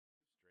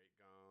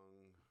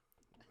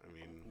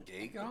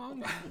Gay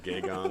gong?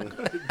 Gay gong.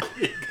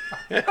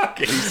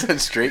 You said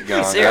straight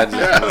gong. there-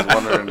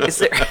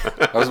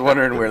 I was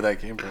wondering where that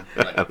came from.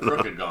 Like a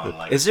crooked gong.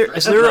 Like Is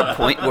there a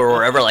point where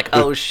we're ever like,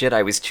 oh shit,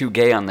 I was too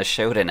gay on the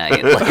show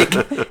tonight?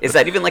 Like, is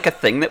that even like a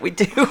thing that we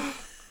do?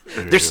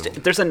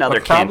 There's another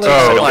But can too.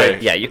 probably, So don't-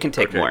 like- yeah, you can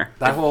take more.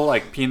 That whole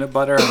like peanut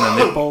butter on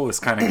the nipple was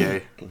kind of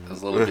gay. I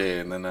was a little gay,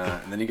 and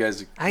then you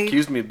guys I-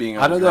 accused me of being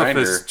I on don't know if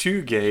Grindr. it's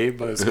too gay,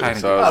 but it's kind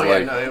of So gay. I Oh was yeah,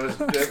 like, no, it was.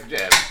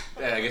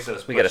 Yeah, I guess it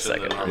was. We got a pushed in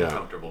second. the Yeah.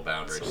 uncomfortable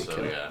boundaries.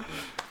 So yeah.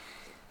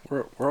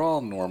 we're all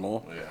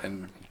normal Yeah.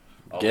 and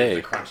I'll gay.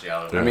 leave the crunchy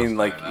out. I mean,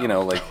 like, That you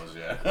know, was- like- that was,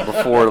 yeah.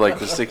 Before like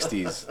the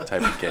 '60s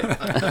type of gay.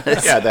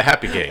 Yeah, the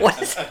happy gay.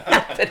 What is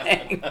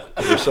happening?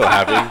 We're so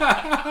happy.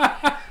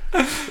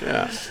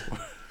 Yeah.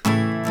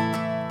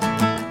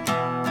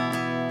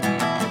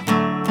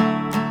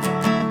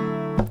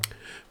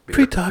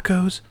 Free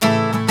tacos.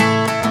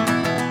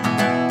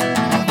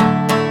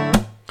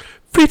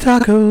 Free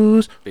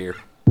tacos. Beer.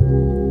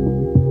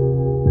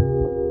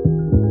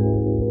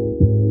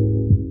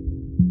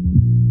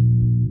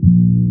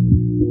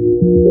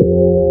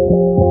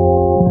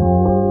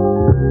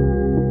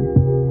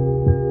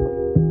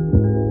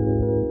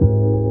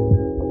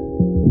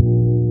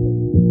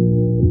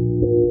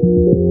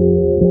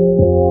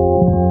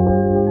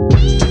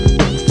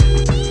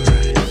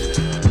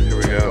 Here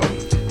we go.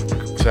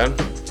 Sam?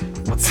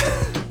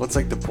 What's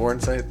like the porn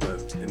site?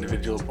 The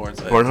individual porn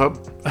site?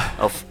 Pornhub?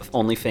 Oh,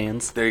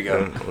 OnlyFans. There you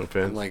go.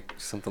 OnlyFans. Like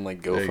something like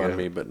you go.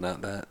 GoFundMe, but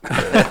not that.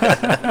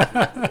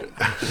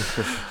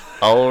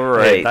 All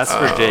right. Hey, that's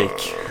for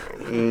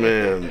Jake.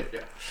 Man.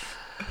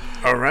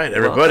 All right,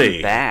 everybody.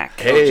 Welcome back.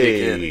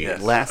 Hey.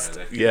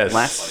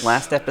 Yes.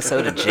 Last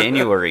episode of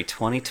January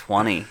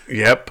 2020.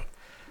 Yep.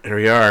 Here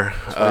we are.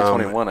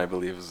 2021, I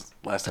believe, is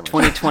last time.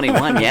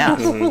 2021,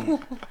 yeah.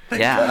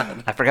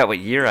 Yeah. I forgot what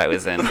year I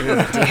was in. Damn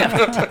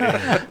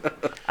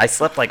it. I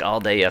slept like all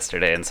day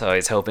yesterday, and so I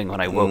was hoping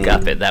when I woke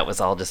up that was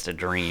all just a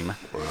dream.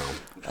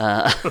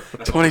 Wow.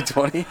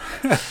 2020.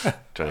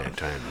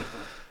 Time.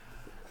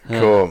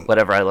 Cool.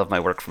 Whatever, I love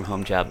my work from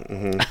home job.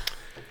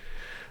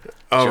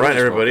 All right, just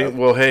everybody. woke up.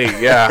 Well,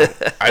 hey, yeah,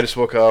 I just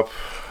woke up.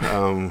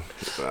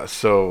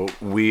 So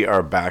we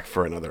are back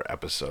for another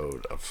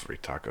episode of Free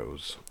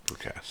Tacos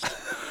Brewcast.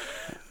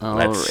 All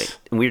Let's- right.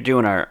 And we're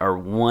doing our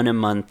one a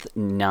month,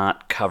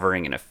 not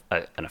covering an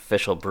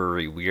official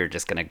brewery. We are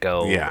just going to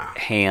go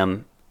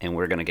ham, and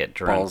we're going to get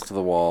drunk. Balls to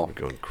the wall.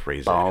 Going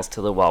crazy. Balls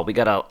to the wall. We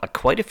got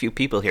quite a few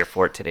people here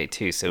for it today,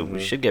 too, so we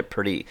should get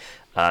pretty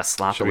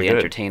sloppily good.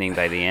 entertaining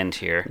by the end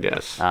here.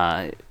 Yes.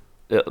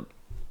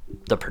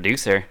 The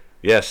producer,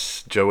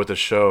 Yes, Joe with the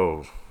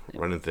show,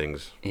 running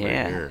things. Right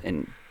yeah, here.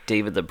 and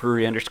David the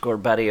brewery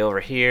 _ over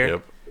here.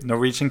 Yep.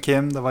 Norwegian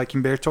Kim, the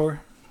Viking Beer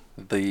Tour.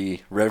 The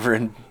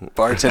Reverend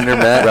Bartender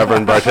Matt.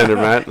 Reverend Bartender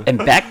Matt. And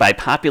back by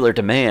popular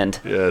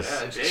demand,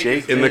 Yes.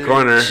 Jake In the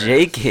corner.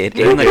 J-Kid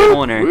in the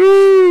corner.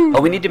 Woo!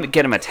 Oh, we need to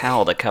get him a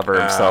towel to cover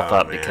himself Oh,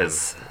 up man.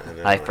 because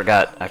I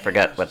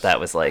forgot what that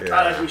was like.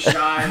 Thought I'd be shy.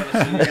 I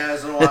haven't seen you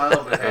guys in a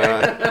while, but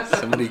hey.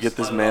 Somebody get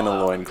this man a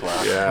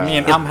loincloth. Yeah. I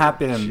mean, I'm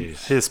happy in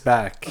Jeez. his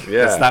back.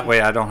 Yeah. 'Cause that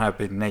way I don't have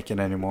to be naked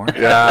anymore.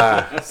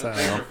 Yeah. So,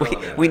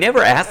 We never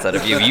asked that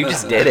of you. You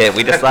just did it.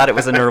 We just thought it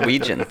was a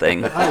Norwegian thing.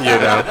 you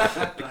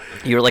know.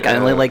 You were like, I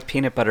only like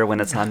peanut butter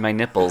when it's on my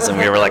nipples, and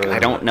we were like, I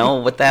don't know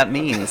what that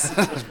means.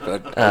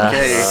 But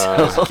okay,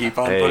 just keep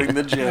on hey. putting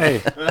the gin.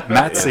 Hey,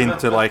 Matt seemed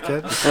to like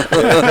it.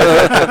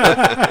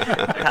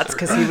 That's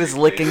because he was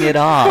licking it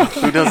off.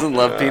 Who doesn't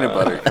love peanut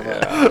butter? Come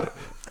on.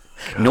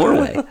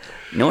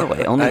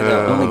 Norway, only I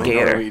know, only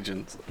Gator.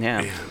 Norwegians.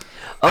 Yeah.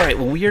 All right.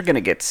 Well, we are gonna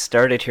get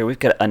started here. We've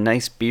got a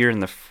nice beer in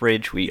the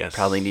fridge. We Yes.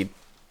 probably need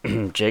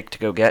Jake to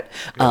go get.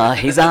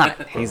 He's on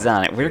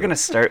it. We're gonna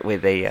start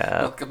with a.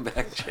 Welcome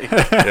back, Jake.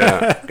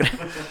 Yeah.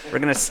 We're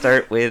gonna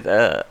start with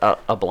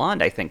a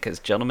blonde, I think, because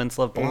gentlemen's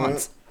love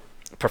blondes.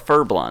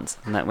 Prefer blondes.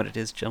 Isn't that what it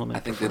is, gentlemen? I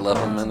think they love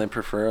them and they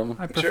prefer them.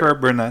 I prefer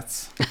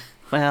brunettes.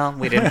 Well,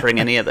 we didn't bring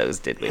any of those,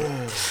 did we? All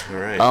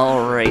right.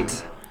 All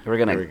right. We're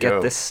going Here to we get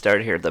go. this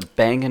started here. The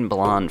Bangin'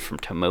 Blonde from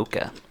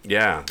Tomoka.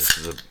 Yeah, this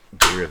is a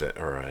beer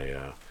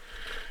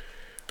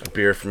a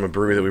beer from a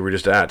brewery that we were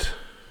just at.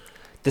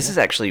 This is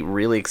actually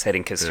really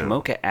exciting because Yeah.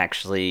 Tomoka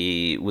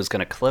actually was going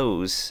to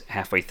close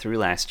halfway through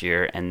last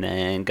year and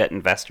then got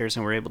investors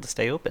and were able to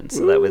stay open.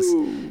 So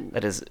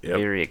that is Yep.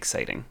 very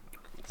exciting.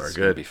 Very It's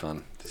gonna good. be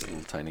fun. These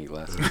little tiny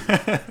glasses.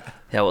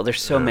 Yeah, well,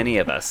 there's so many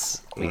of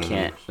us. We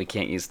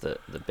can't use the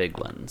big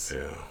ones.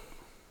 Yeah.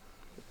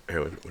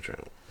 Here, we'll try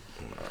it.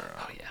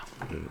 Oh yeah.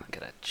 I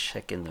gotta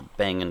check in the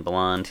Bangin'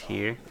 Blonde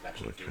here.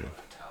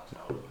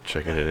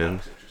 Checking it in.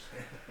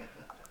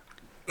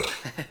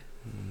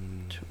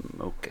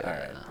 Tomoka. All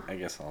right, I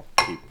guess I'll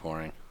keep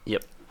pouring.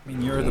 Yep. I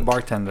mean, you're the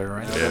bartender,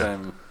 right? Now Yeah. that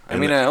I And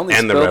mean, the- I only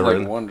and the spilled like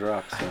Reverend. one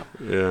drop, so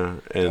Yeah,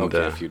 and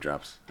okay, a few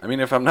drops. I mean,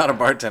 if I'm not a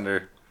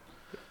bartender,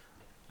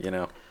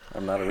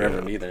 I'm not a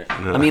reverend either.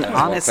 I mean, Might as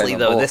well honestly, claim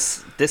though, them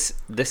both.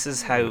 this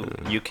is how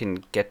you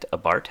can get a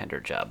bartender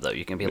job. Though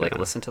you can be like,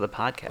 listen to the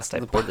podcast.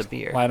 I poured the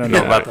beer. Well, I don't know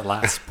Yeah. about the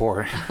last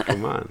pour.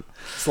 come on.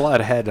 It's a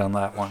lot of head on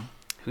that one.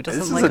 Who doesn't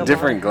This is like a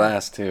different blonde?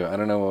 glass too. I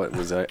don't know what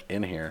was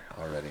in here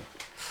already.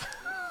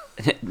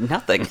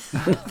 Nothing.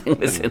 Nothing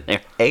was in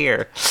there.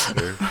 Air.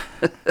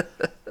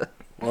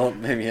 Well,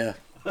 maybe yeah.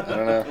 I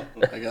don't know.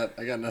 I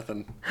got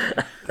nothing.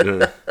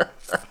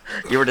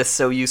 You were just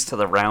so used to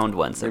the round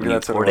ones that Maybe when you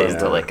that's what poured it it was.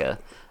 into Yeah. like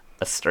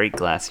a straight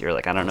glass, you're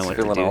like, I don't know what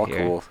to Feeling do all here.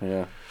 cool.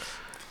 Yeah.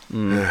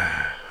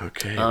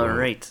 Okay. All well,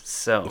 right,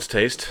 so Let's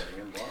taste.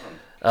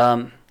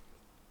 Skull.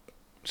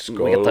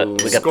 we got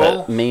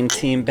Skull. the main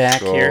team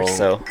back here.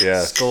 Skull. So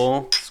Yes.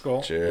 Skull,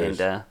 Skull. Cheers.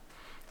 and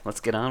let's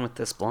get on with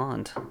this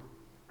blonde.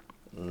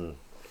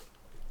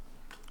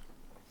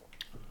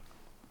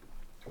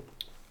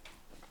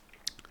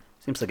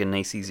 Seems like a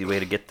nice, easy way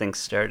to get things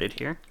started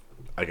here.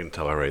 I can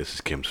tell already this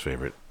is Kim's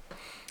favorite.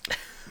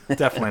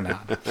 Definitely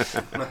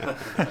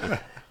not.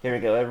 Here we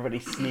go. Everybody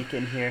sneak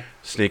in here.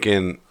 Sneak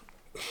in.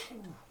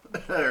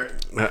 Did I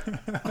get it?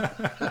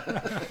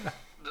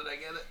 Did I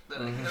get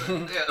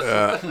it?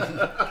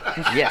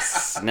 Yes.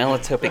 Yes. Now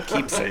let's hope it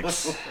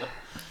keepsakes.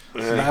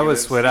 That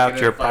was without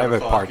your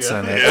private parts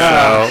in it.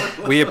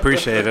 So we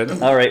appreciate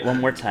it. All right, one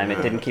more time.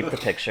 It didn't keep the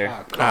picture.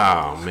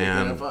 Oh,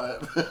 man.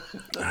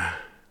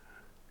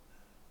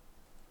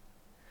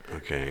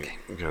 Okay.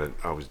 We gotta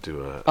always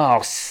do a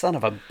Oh, son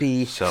of a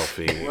bee.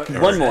 selfie.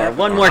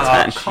 One more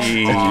time.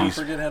 Jeez,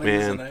 Forget how to man.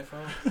 use an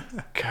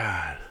iPhone.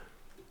 God.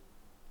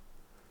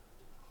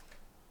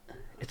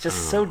 It's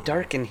just so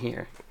dark in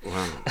here.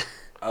 Wow.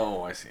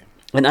 Oh, I see.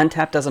 And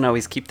Untapped doesn't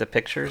always keep the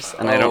pictures,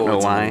 and I don't know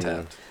it's why.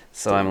 Untapped.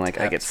 So I'm like,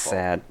 I get Untapped's fault.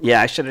 sad.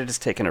 Yeah, I should have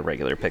just taken a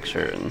regular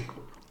picture. And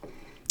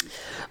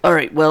all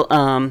right, well,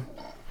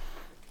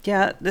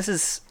 yeah, this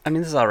is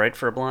all right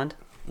for a blonde.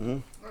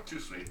 Not too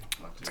sweet.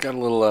 Not too It's got a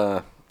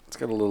little. It's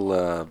got a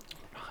little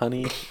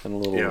honey and a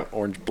little Yeah.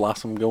 orange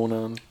blossom going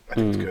on. I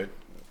think it's good.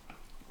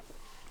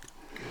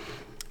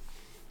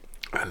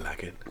 I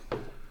like it.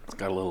 It's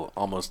got a little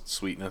almost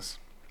sweetness,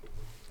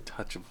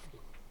 touch of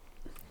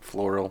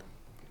floral,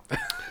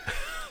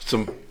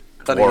 Some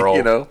honey, floral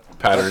you know,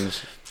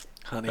 patterns.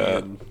 honey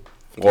and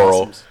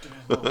Floral. blossoms.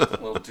 a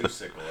little too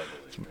sickle, I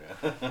believe.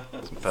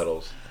 Yeah. Some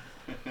petals.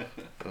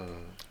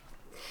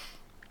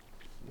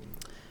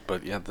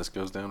 But yeah, this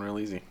goes down real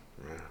easy.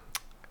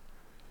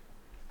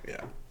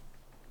 Yeah,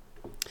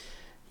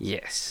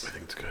 Yes. I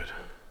think it's good.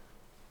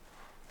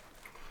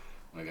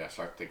 We gotta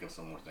start thinking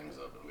some more things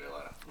up, and we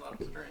got a lot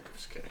to drink.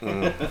 Just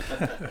kidding.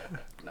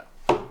 No.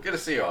 Good to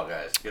see you all,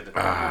 guys. Good to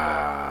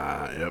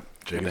Yep. Good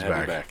Jake to is have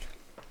you back. back.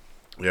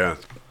 Yeah.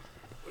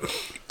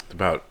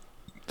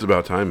 It's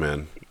about time,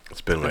 man.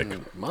 It's been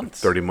like Months.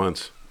 30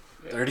 months.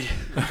 30.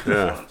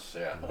 Yeah. once,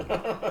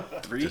 yeah.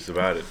 3. Just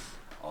about it.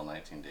 All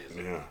 19 days.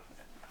 Yeah.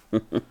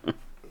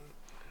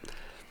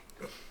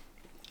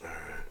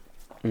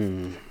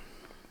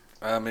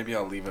 Maybe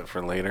I'll leave it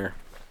for later.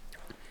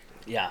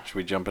 Yeah. Should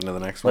we jump into the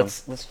next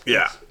Let's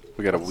Yeah. one?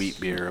 We got a wheat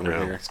beer over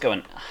Yeah. here. let's go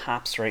and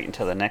hops right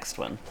into the next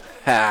one.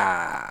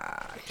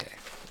 Ha. Okay.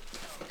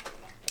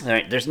 All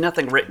right. There's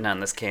nothing written on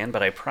this can,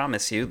 but I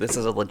promise you, this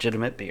is a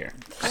legitimate beer.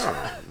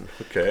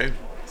 Okay.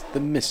 The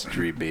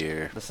mystery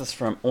beer. This is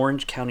from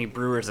Orange County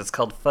Brewers. It's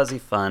called Fuzzy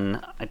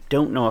Fun. I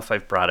don't know if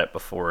I've brought it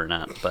before or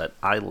not, but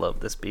I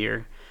love this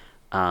beer.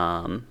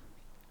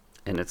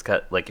 And it's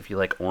got, like, if you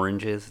like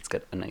oranges, it's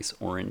got a nice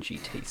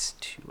orangey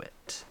taste to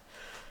it.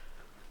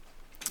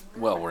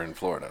 Well, we're in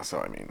Florida, so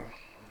I mean,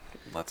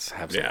 let's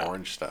have some Yeah.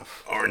 orange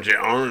stuff. Orange.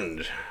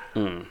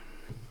 Mm.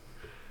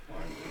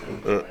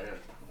 Yeah.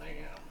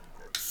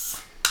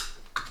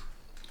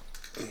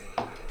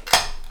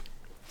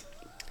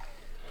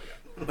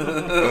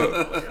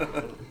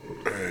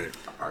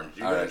 Aren't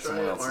you All gonna right, try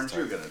someone it? else Aren't is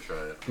you gonna try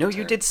it? No,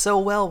 you did so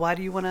well. Why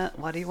do you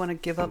wanna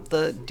give up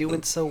the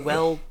doing so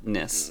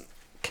wellness?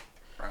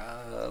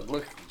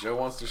 Look, Joe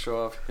wants to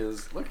show off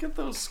his. Look at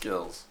those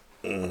skills.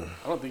 I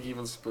don't think he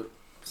even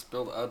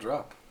spilled a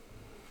drop.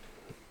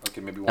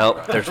 Okay, maybe one Oh,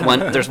 drop.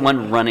 there's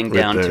one running Right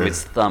down to there.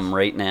 his thumb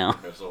right now.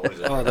 There's always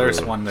Oh,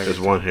 there's one there. There's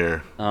one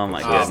here. Oh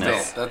my Oh,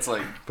 goodness. That's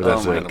like. But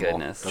that's Oh my it.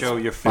 goodness. Joe,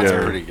 you're That's fine.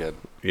 Yeah. pretty good.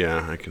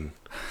 Yeah, I can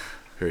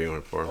hear you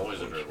on for.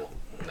 always a dribble.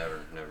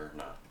 Never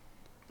not.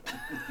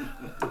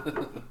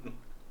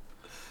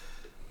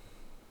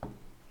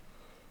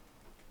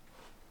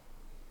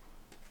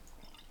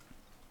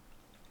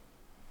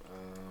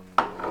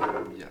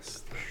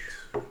 Yes.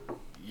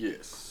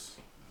 Yes.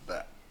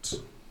 That.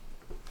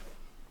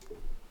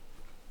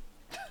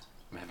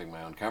 I'm having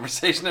my own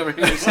conversation over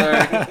here.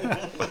 Sorry.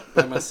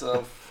 By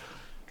myself.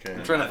 Okay.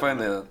 I'm trying to find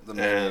the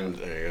menu. And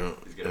there you go.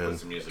 He's gonna put And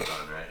some music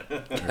on,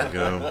 right? there you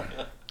go.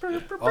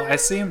 Oh, I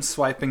see him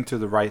swiping to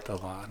the right a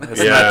lot. Is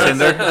Yeah.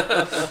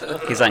 that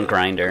Tinder? He's on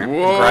Grinder.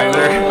 Grinder?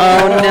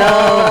 Oh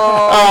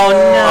no! Oh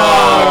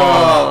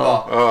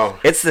no! Oh,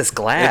 It's this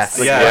glass.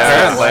 It's- yeah, It's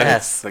apparently.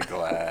 glass. The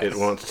glass. it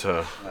wants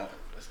to.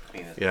 Let's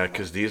clean it. Yeah,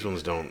 because these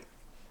ones don't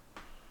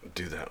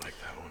do that like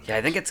that one. Yeah,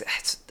 I think it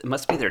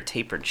must be their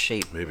tapered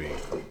shape. Maybe.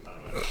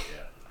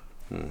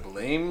 Yeah.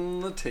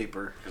 Blame the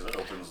taper. Because it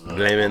opens the.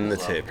 Blaming the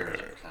opens up taper. and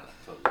it kind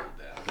of closes it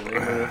down.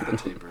 Blame it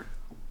with the taper.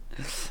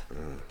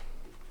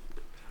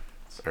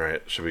 All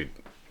right. Should we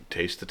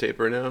taste the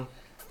taper now?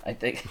 I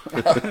think.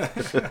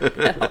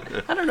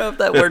 I don't know if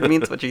that word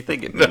means what you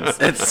think it means.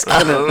 It's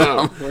I don't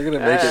know. we're gonna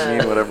make it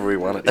mean whatever we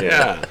want it to.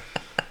 Yeah.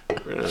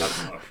 I'm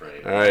not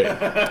afraid. All right.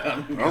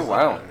 Oh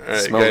wow, it right,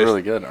 smells guys.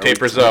 really good.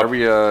 Tapers Are up. we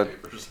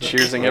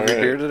cheersing every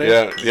beer today?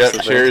 Yeah. Yeah.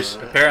 Cheers.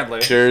 Apparently.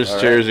 Cheers. All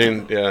right.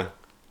 Cheersing. Yeah.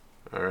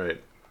 All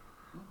right.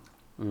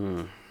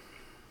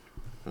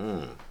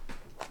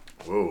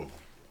 Whoa.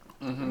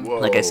 Whoa.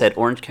 Like I said,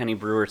 Orange County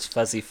Brewers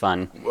Fuzzy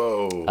Fun.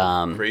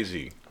 Whoa.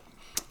 Crazy.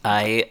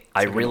 I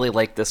really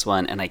like this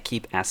one, and I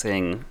keep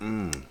asking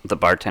the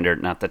bartender,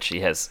 not that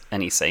she has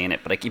any say in it,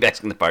 but I keep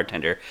asking the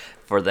bartender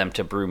for them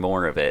to brew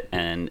more of it,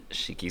 and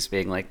she keeps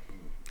being like,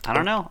 I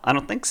don't know, I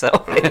don't think so.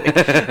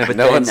 But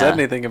No one then, said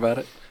anything about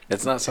it.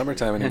 It's not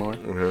summertime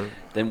anymore.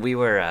 Then we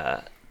were,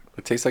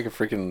 It tastes like a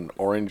freaking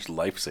orange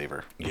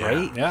lifesaver. Yeah.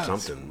 Right? Yeah.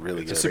 Something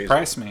Really It good.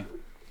 surprised me.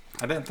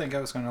 I didn't think I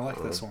was going to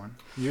like this one.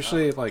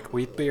 Usually, like,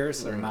 wheat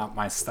beers are not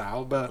my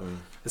style, but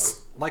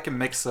it's like a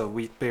mix of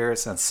wheat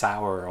beers and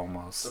sour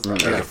almost.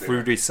 Like a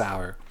fruity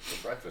sour.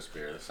 The breakfast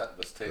beer.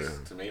 This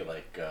tastes to me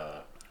like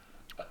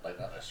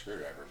not a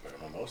screwdriver, but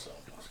a mimosa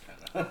almost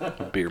kind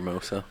of. Beer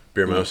mosa.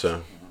 Beer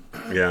mosa.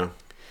 Yeah.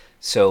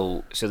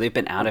 so they've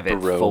been out of it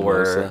Barossa.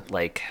 for,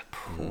 like,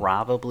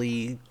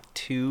 probably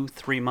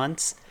 2-3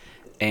 months,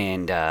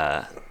 and,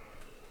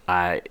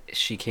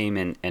 she came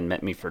in and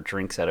met me for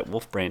drinks out at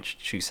Wolf Branch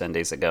 2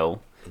 Sundays ago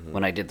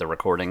when I did the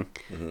recording.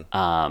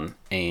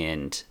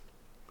 And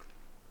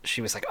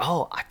she was like,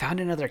 "Oh, I found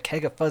another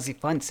keg of Fuzzy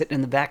Fun sitting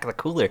in the back of the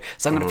cooler,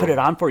 so I'm going to put it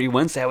on for you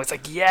Wednesday." I was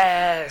like,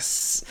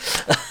 "Yes!"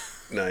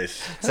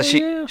 Nice. So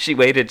she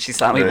waited. She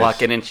saw me Nice.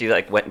 walk in, and she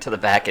like went into the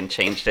back and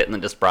changed it, and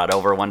then just brought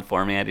over one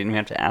for me. I didn't even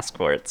have to ask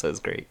for it, so it was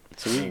great.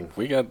 So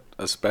we got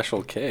a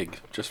special keg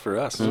just for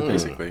us,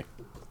 basically.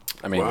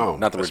 I mean, Wow,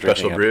 not that a we're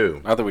special drinking brew.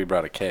 it. Not that we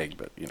brought a keg,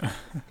 but you know,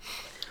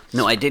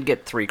 No, I did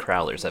get 3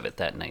 crowlers of it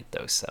that night,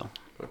 though. So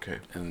Okay.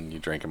 and you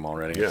drank them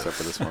already, Yeah. except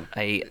for this one.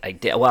 I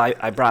did. Well,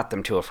 I brought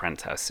them to a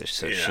friend's house, so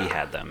she Yeah.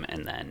 had them,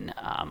 and then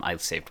I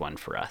saved one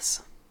for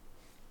us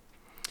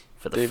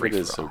for the David free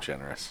is for so all.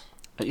 generous.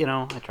 You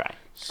know, I try.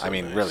 I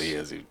mean, nice. really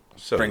is. He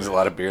So brings a nice.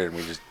 lot of beer, and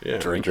we just Yeah, we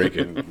drink drink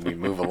it, and we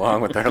move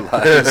along with our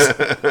lives.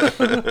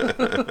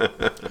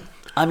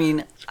 I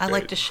mean, I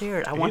like great. to share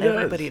it. I want does.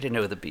 everybody to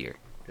know the beer.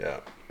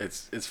 Yeah.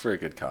 It's for a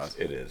good cause,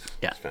 It is.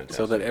 Yeah. It's fantastic.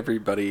 so that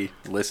everybody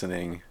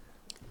listening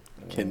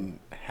can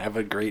have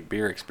a great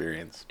beer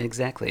experience.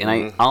 Exactly,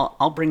 and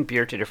I'll bring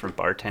beer to different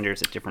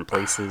bartenders at different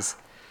places.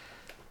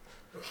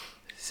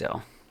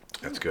 So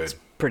That's good.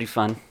 pretty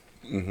fun.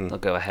 They'll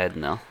go ahead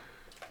and they'll.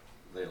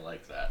 They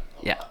like that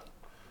a Yeah. lot.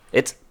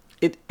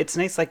 It's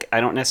nice. Like, I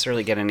don't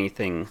necessarily get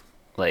anything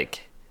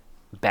like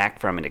back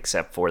from it,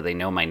 except for they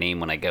know my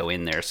name when I go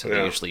in there, so they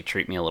Yeah. usually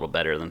treat me a little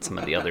better than some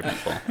of the other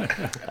people.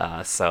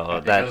 So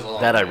goes a that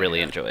long I way, really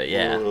yeah. enjoy.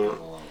 Yeah. Goes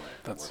a long way.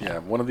 That's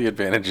one of the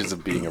advantages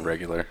of being a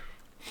regular.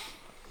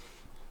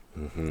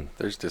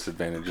 There's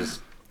disadvantages.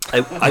 I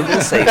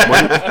will say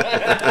one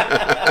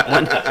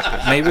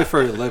Maybe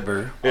for your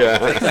liver.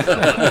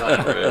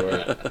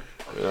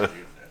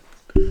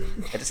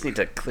 I just need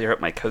to clear up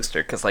my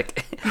coaster because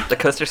like the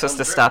coaster's supposed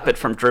to stop it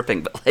from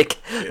dripping, but like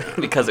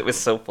because it was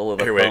so full of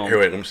the Here, foam.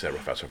 wait. Let me set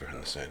real fast over here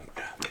on the side.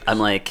 Yeah. I'm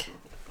like,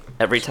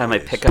 every time I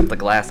pick up the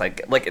glass,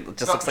 it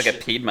just looks like I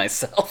peed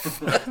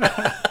myself.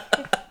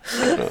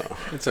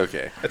 It's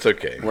okay. That's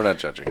okay. We're not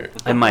judging it.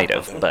 I might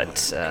have,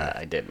 but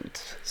I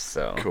didn't.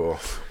 So Cool.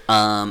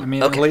 I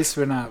mean, okay. at least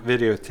we're not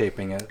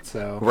videotaping it,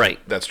 so. Right.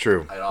 That's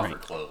true. I'd offer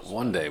clothes.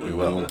 One day we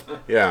will,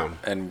 Yeah.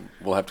 and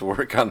we'll have to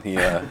work on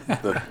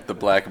the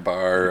black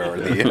bar or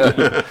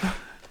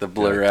the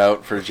blur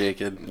out for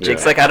Jacob.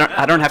 Jake's like,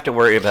 I don't have to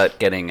worry about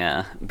getting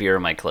beer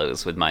in my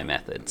clothes with my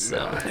method. So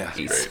Yeah,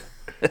 he's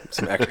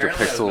some extra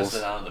Apparently I was pixels.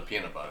 missing out on the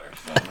peanut butter,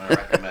 so I'm gonna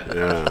recommend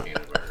the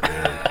peanut butter.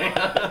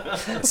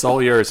 It's all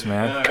yours,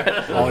 man.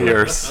 All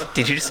yours.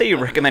 Did you just say you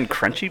recommend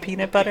crunchy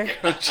peanut butter?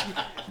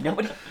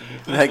 Nobody.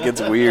 That gets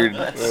weird.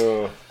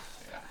 Okay.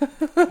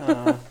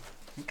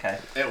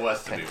 It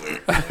was to be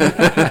weird.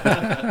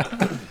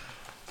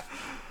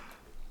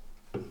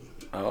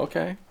 Oh,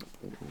 okay.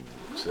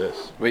 What's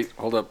this? Wait,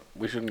 hold up.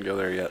 We shouldn't go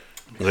there yet.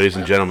 Ladies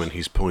and gentlemen,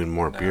 he's pulling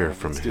more beer No,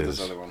 from let's do his.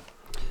 this other one.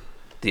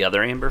 The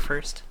other amber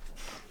first.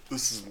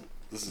 This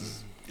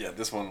is yeah.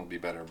 This one will be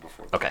better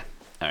before. Okay.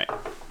 All right. Do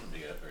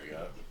you get- there you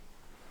go.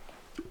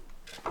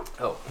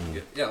 Oh,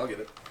 yeah, I'll get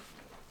it.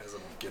 As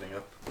I'm getting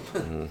up.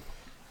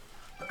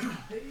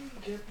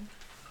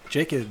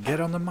 Jacob, get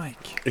on the mic.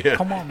 Yeah.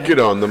 Come on, man. Get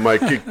on the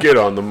mic. Get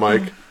on the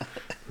mic.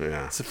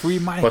 Yeah. It's a free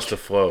mic. Plus the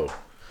flow.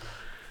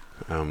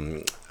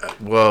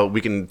 Well,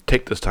 we can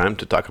take this time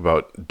to talk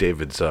about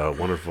David's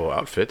wonderful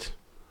outfit.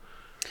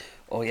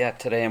 Oh yeah.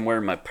 Today I'm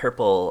wearing my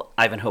purple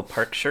Ivanhoe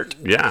Park shirt.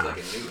 Yeah. Like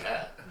a new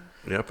hat.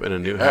 Yep, and a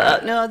new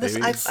hat. No, this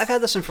maybe? I've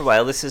had this one for a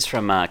while. This is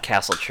from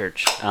Castle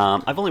Church.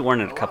 I've only worn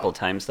it a couple of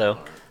times though.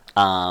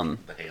 The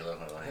halo.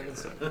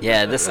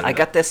 Yeah, I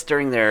got this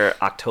during their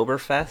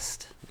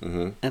Oktoberfest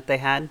that they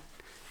had,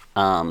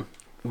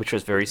 which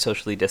was very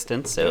socially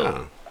distanced, so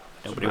Yeah,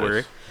 nobody nice.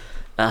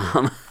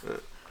 worried.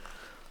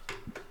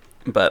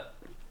 But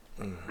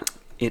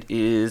it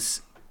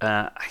is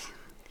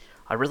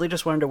I really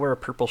just wanted to wear a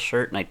purple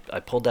shirt, and I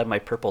pulled out my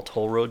purple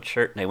Toll Road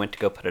shirt, and I went to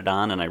go put it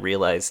on, and I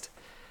realized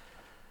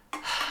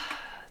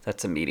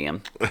that's a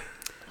medium.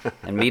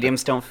 And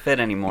mediums don't fit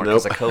anymore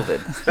because of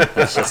COVID.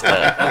 It's just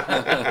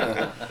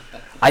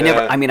I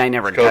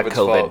never got COVID's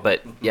COVID, fault.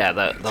 but yeah,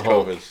 the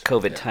whole COVID's.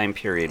 COVID time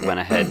period went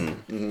ahead,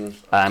 and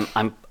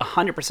I'm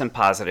 100%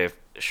 positive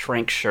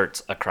shrank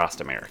shirts across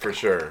America. For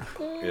sure.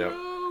 Yep.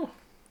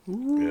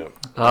 Yep.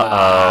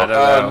 Uh-oh.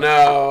 Oh,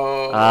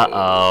 no.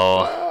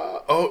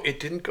 Uh-oh. Oh, it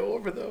didn't go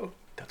over, though.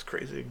 That's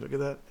crazy. Look at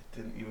that. It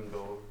didn't even go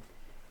over.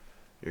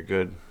 You're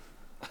good.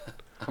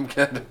 I'm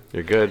good.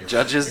 You're good.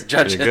 Judges.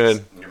 You're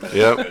good.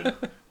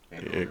 Yep.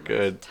 You're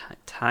good.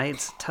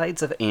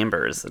 Tides of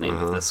Amber is the name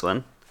of this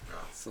one.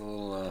 It's a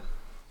little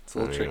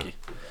There you tricky.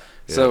 go.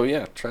 So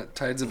yeah,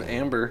 Tides of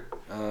Amber.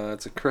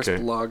 It's a crisp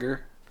Okay.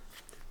 lager,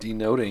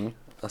 denoting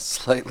a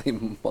slightly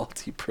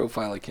malty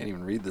profile. I can't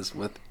even read this,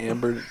 with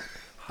amber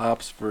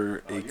hops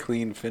for a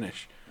clean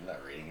finish. I'm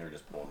not reading. You're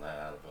just pulling that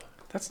out of a.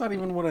 That's not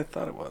even what I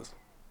thought it was.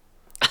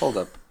 Hold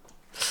up.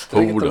 Did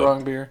I get Hold the up.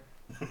 wrong beer?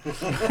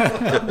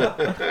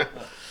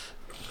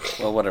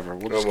 Well, whatever.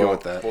 We'll just go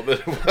with that.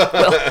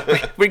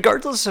 Well,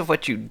 regardless of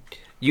what you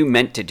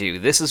meant to do,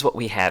 this is what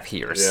we have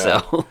here. Yeah.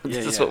 So this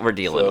Yeah, is yeah. what we're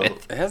dealing So-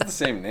 with. It has the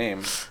same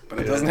name, but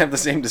it doesn't have the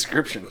same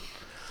description.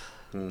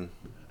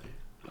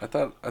 I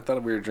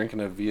thought we were drinking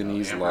a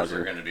Viennese Ambers are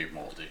lager. going to be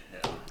multi.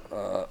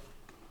 Yeah.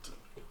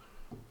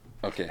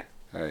 Okay,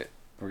 all right.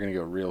 We're gonna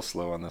go real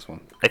slow on this one.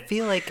 I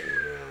feel like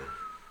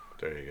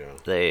There you go.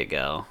 there you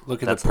go.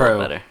 Look at That's the a little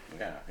pro. better.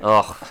 Yeah.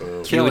 Oh,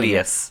 Killing it.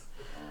 beauteous,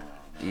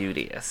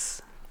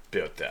 beauteous.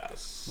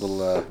 Beautas.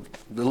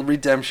 Little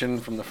redemption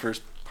from the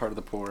first part of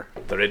the pour.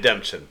 The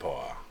redemption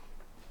pour.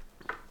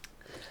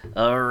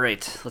 All right,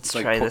 let's It's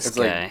like try pour- this it's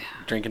guy. like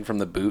drinking from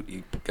the boot.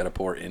 You gotta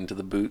pour into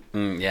the boot.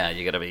 Yeah,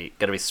 you gotta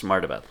be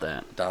smart about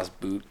that. Das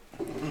Boot.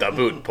 The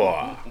boot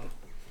pour.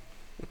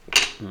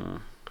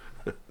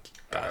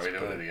 Are we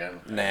doing it again?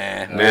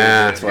 Nah. Nah,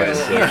 that's why it's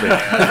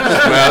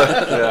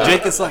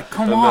Jake is like,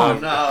 come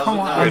on. No, Come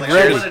no, on, I was I'm like,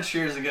 ready. I want to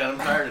cheers again. I'm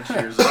tired of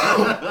cheers.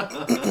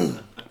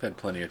 I've had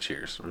plenty of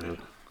cheers. I'm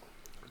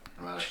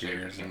out of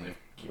Cheers.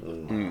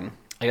 cheers.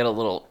 I got a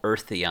little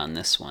earthy on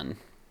this one.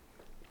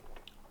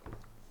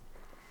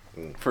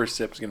 First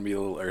sip's gonna be a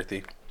little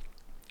earthy.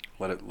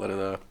 Let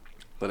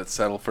it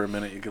settle for a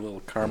minute. You get a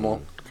little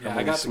caramel. Yeah,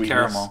 I got the sweetness.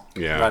 caramel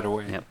Yeah. right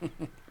away. Yep.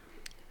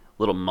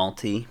 Little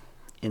malty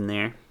in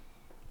there.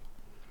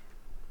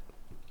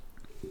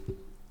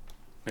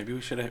 Maybe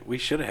we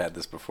should have had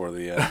this before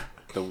the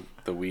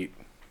the wheat.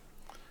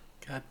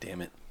 God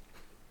damn it.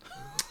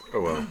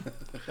 Oh, well.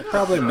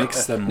 Probably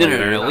mix them No,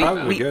 later. no.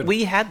 Probably good.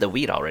 We had the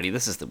wheat already.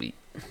 This is the wheat.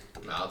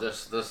 No,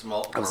 this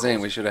malt. I was saying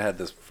we should have had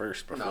this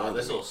first before. No, the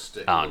this will wheat.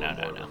 stick. Oh, a little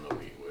no, more no, than the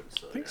wheat would.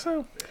 So, Think yeah.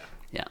 so? Yeah.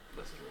 Yeah.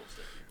 This is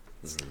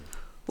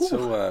a little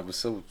sticky. It was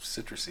so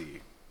citrusy.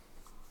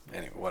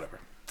 Anyway, whatever.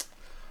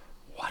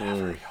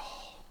 Whatever,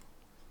 y'all.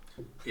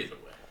 Either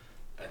way,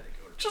 I think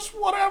it would. Just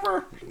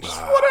whatever.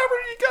 Just whatever,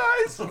 you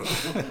guys.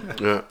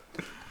 Yeah.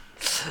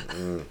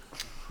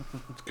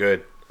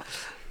 Good.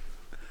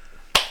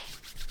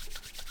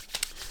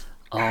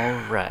 All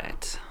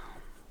right.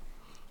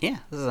 Yeah,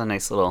 this is a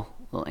nice little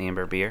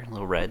amber beer, a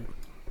little red.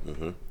 Yeah, not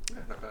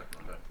bad,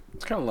 not bad.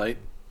 It's kind of light.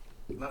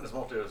 Not as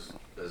malty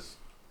as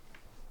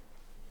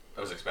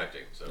I was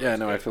expecting. So Yeah, it's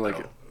no, I good. feel like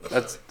No,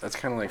 that's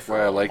kind of like prefer why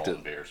I all the liked it.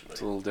 malted beers, but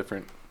It's a little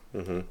different.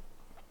 Mm-hmm.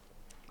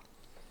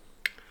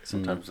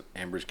 Sometimes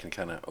ambers can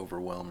kind of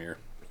overwhelm your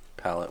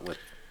palate with,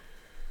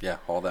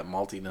 all that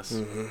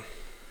maltiness.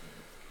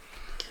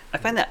 I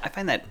find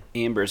that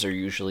ambers are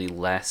usually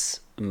less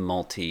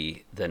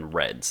malty than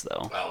reds,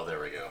 though, Oh, there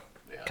we go.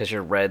 Yeah. because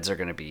your reds are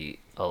going to be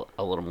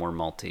a little more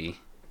malty,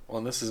 Well,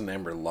 and this is an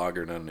amber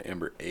lager, not an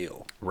amber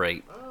ale.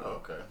 right?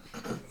 Oh, okay.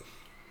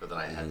 But then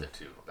I had the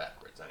two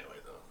backwards anyway,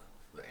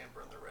 though. The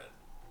amber and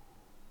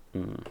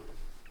the red.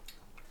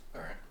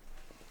 All right.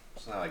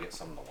 So now I get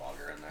some of the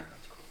lager in there.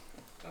 That's cool.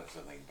 That's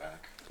the thing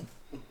back.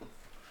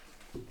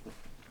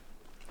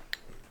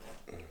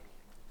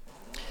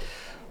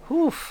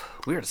 Whew,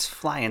 we're just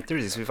flying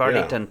through these. We've already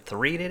Yeah. done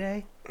 3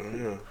 today.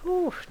 Yeah.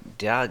 Whew,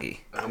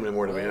 doggy. How many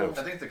more do we I have?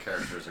 think the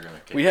characters are going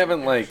to kick We in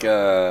haven't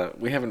here,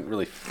 we haven't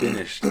really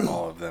finished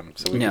all of them,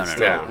 so we No, can no,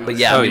 still. Yeah. But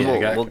yeah, Oh, we yeah,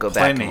 will, got we'll go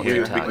back plenty and here.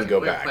 we'll We talk. can go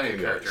we have back. plenty of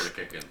Who character knows? to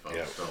kick in, folks.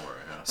 Yeah. Don't worry.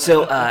 Huh?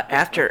 So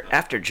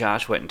after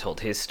Josh went and told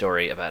his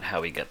story about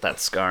how he got that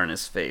scar on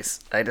his face,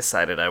 I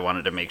decided I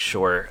wanted to make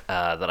sure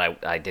that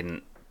I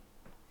didn't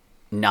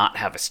not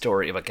have a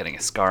story about getting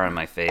a scar on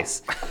my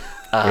face.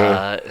 So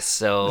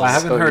I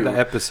haven't So heard you- the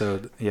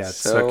episode yet,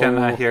 so can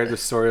I so- hear the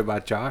story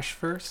about Josh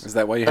first? Is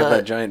that why you have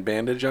that giant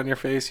bandage on your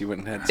face? You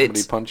went and had somebody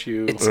It's- punch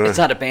you? it's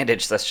not a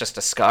bandage. That's just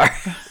a scar.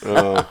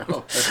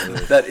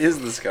 That is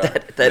the scar.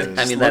 that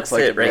I mean, that's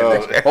it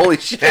right there. Holy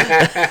shit!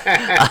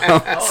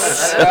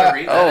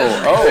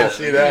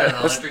 See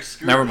that?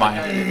 Never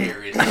mind.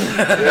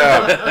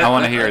 Yeah. I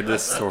want to hear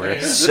this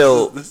story.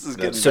 So this is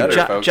getting So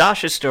better, folks.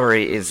 Josh's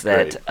story is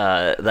that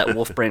great. that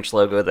Wolf Branch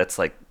logo that's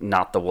like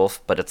not the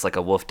wolf, but it's like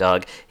a wolf dog.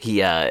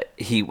 dog.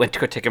 He went to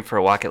go take him for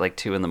a walk at like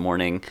 2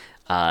 a.m,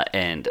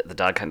 and the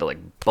dog kind of like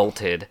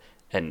bolted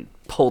and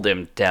pulled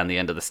him down the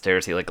end of the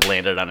stairs. He like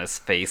landed on his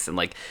face, and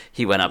like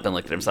he went up and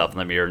looked at himself in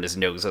the mirror, and his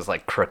nose was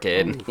like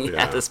crooked, and he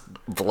had this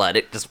blood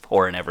it just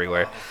pouring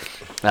everywhere.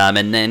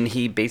 And then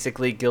he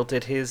basically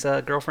guilted his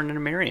girlfriend into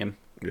marry him.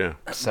 Yeah.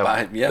 So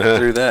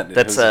through that.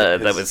 that's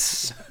that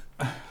was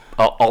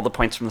all the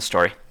points from the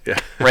story. Yeah.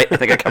 Right? I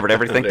think I covered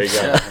everything. There you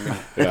go.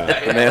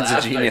 Yeah. The man's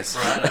a genius.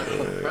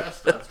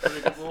 That's a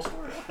pretty good little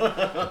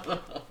story.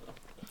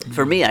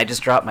 For me, I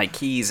just dropped my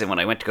keys, and when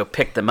I went to go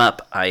pick them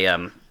up,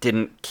 I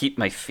didn't keep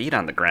my feet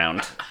on the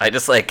ground. I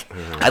just I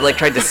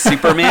tried to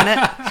Superman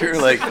it, You're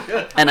like,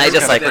 and I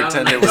just like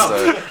pretend it was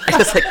a I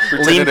just like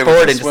pretended leaned it was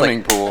forward a and just swimming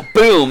like pool.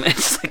 boom, and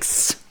just like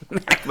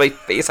smacked my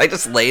face. I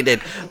just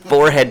landed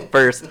forehead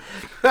first,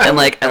 and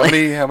like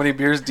How many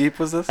beers deep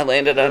was this? I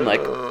landed on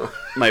like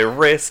my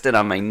wrist and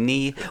on my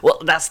knee. Well,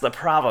 that's the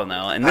problem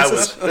though, and this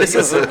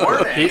is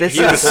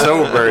He was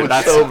sober.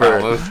 That's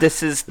sober.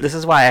 this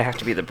is why I have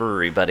to be the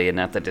brewery buddy and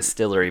not the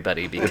distillery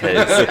buddy,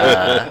 because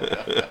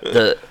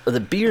the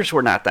beers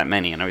were not that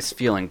many, and I was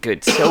feeling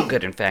good, so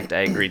good. In fact, I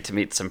agreed to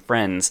meet some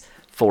friends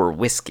for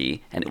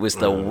whiskey, and it was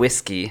the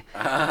whiskey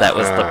that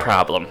was the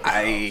problem.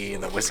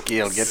 The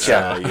whiskey will get you.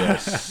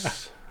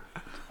 Yes.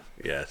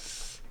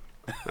 Yes.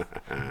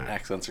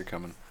 Accents are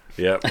coming.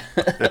 Yep.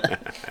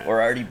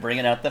 We're already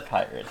bringing out the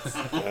pirates.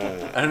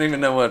 I don't even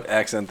know what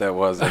accent that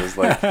was. It was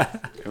like, I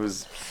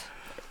was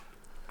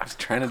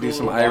trying to do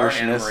some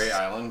Irishness. Anna Marie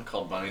Island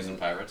called Bunnies and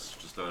Pirates.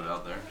 Just throw it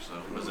out there. So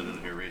visited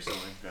here recently.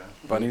 Yeah.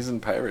 Bunnies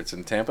and Pirates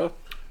in Tampa.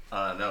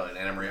 No, in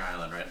Anna Marie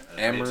Island, right? At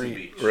Anna Bradenton Marie-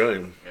 Beach.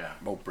 Really? Yeah.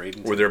 Oh,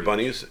 Braden. Were there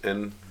bunnies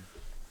and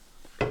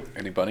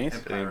Any bunnies?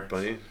 And any pirates.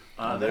 bunnies?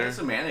 There are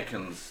some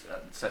mannequins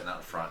sitting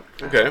out front.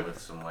 Okay. With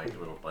some like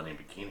little bunny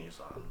bikinis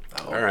on.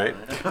 All right.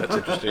 That's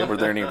interesting. Were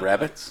there any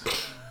rabbits?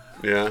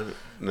 Yeah.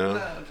 No.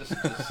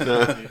 Just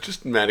No.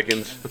 Just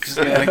mannequins. Just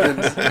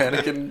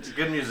mannequins. a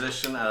good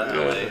musician out of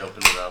LA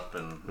opened it up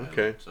and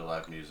Okay. so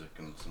live music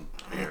and some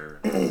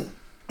beer.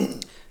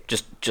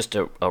 Just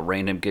a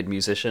random good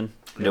musician.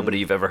 Nobody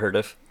you've ever heard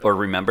of or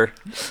remember.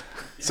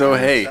 So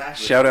hey,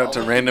 Exactly. shout out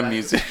to random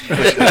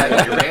musicians.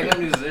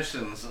 Random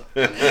musicians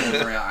in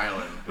Anna Marie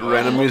Island. Random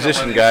Look up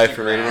musician on guy Instagram.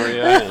 from Anna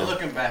Marie Island.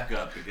 Look him back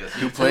up because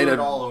he Who played toured at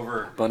all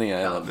over Bunny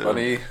Island.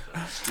 California.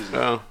 Bunny.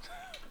 Oh.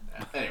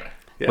 Anyway.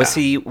 Yeah. Was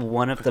he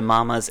one of the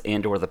mamas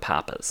and or the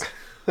papas?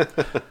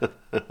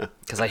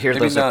 Because I hear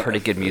Maybe those are not- pretty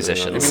good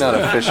musicians. Maybe not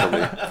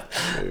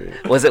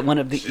officially. Was it one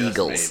of the Just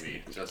Eagles?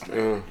 maybe. Just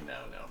maybe. No,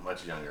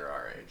 much younger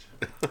our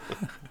age.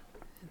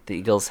 The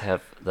Eagles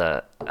have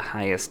the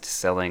highest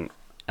selling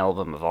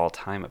album of all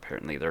time,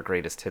 apparently. Their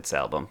greatest hits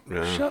album.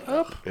 Yeah. Shut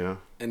up. Yeah.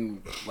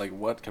 In like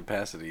what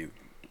capacity?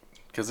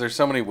 Because there's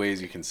so many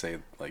ways you can say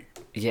like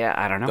Yeah,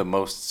 I don't know. the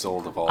most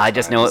sold of all. I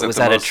just time. know Is it was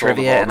the at a most sold of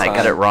trivia all and I got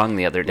time? it wrong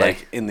the other day.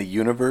 Like in the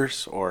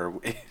universe, or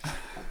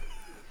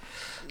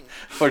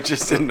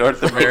just in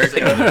North America,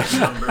 There's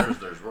numbers,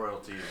 there's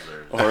royalties,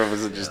 there's... or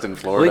was it just in Well,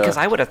 Florida? because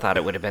I would have thought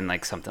it would have been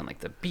like something like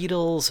the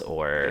Beatles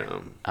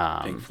or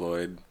Pink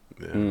Floyd.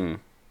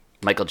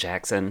 Michael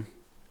Jackson.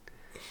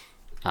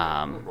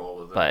 roll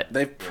with it. But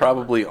They've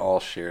probably all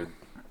shared,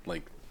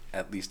 like,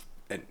 at least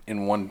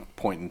in one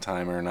point in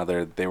time or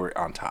another, they were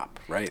on top,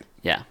 right?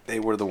 yeah. They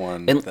were the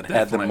one And- that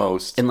had the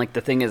most. And like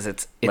the thing is,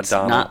 it's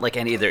Madonna. not like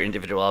any of their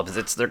individual albums.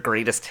 It's their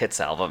greatest hits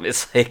album.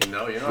 It's like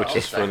No, you know, Which I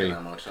was is funny.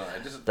 second emotional. I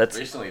just That's-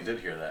 recently did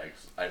hear that.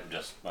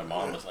 'Cause my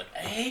mom was like, "I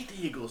hate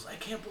the Eagles. I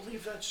can't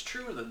believe that's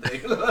true." That they.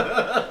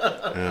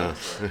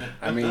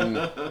 I mean,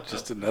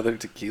 just another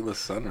tequila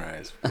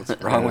sunrise. What's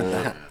wrong with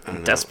that?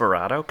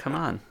 Desperado. Come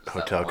on.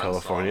 Hotel One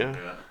California.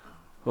 song,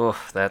 yeah.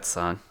 Oof, that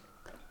song.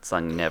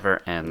 Song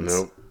never ends.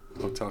 Nope.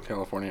 Hotel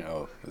California.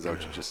 Oh, is that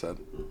what you just said?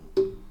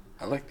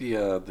 I like the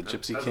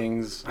Gypsy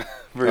Kings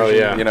version.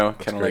 yeah. You know,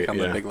 That's kind of like great, on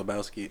yeah. the Big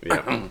Lebowski.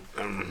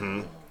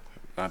 Yeah.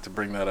 Not to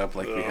bring that up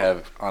like we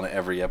have on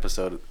every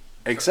episode.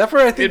 Except for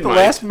I think It the might.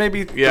 last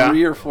maybe Yeah.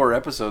 3 or 4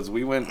 episodes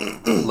we went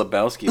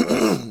Lebowski.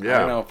 I Yeah.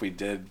 don't know if we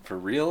did for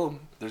real.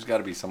 There's got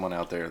to be someone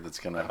out there that's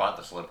I gonna. bought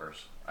the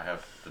slippers. I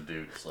have the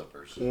dude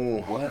slippers.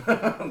 What?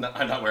 I'm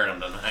not wearing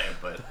them tonight,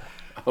 but.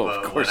 Oh,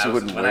 but of course when I you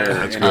was- wouldn't when I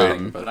wear was- anything.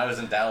 When But I was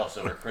in Dallas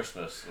over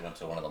Christmas, we went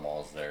to one of the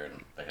malls there,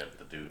 and they had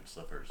the dude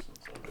slippers.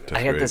 And so I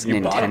had this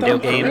great. bought them Nintendo for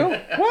game. real?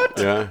 What?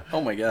 Yeah.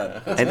 Oh my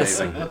god, that's I had, this,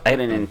 amazing. I had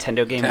a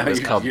Nintendo game that Now was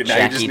you, called now you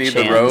Jackie just need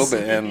Chan's. the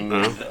robe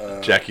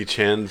and Jackie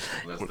Chan's.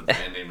 that's the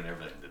band name and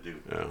everything. The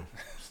dude. Yeah.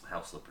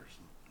 House slippers.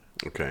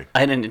 Okay. I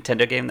had a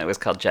Nintendo game that was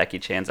called Jackie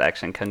Chan's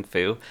Action Kung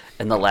Fu,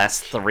 and the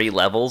last 3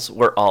 levels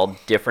were all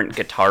different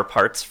guitar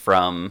parts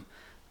from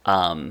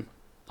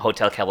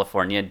Hotel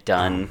California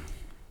done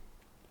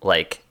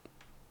like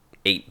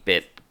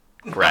 8-bit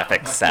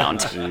graphic sound.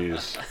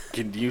 Jeez.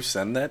 Can you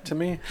send that to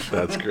me?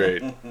 That's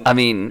great. I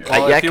mean,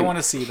 Well, yeah, I if you can- want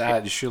to see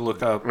that, you should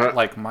look up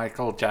like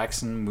Michael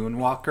Jackson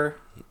Moonwalker.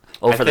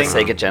 for the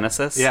think- Sega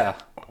Genesis? Yeah,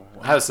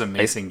 that was an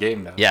amazing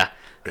game though. Yeah.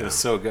 It was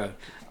so good.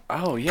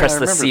 Oh yeah, press I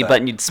the remember C that.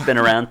 button, you'd spin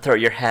around, throw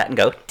your hat, and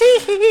go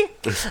tee.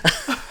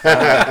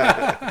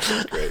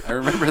 I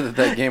remember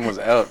that game was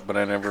out, but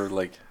I never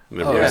like.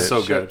 Never Oh, had it's it.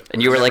 so good.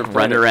 And you were Never like played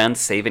running it. around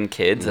saving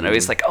kids, and I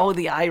was like, oh,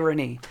 the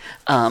irony.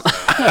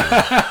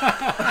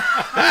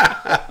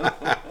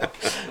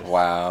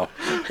 Wow.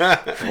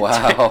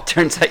 Wow.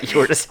 Turns out you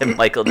were just in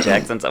Michael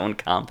Jackson's own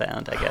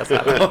compound, I guess.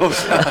 I don't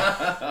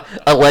know.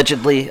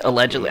 Allegedly, I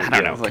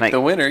don't know. It's like Can I-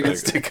 the winner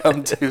gets to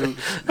come to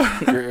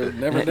your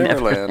Never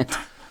Neverland.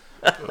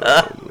 You're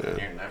never really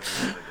gonna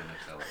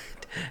tell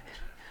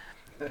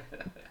it.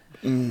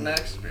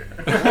 Next beer.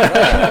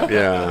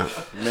 Yeah.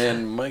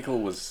 Man,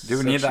 Michael was. Do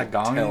we need such that a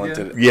gong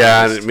talented again?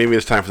 Yeah, artist. maybe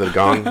it's time for the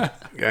gong,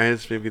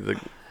 guys. Maybe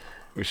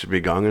we should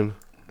be gonging.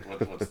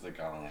 What's the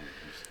gong?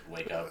 Just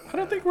wake up. I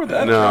don't think we're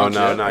that. No, drunk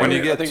no, yet. not When yet.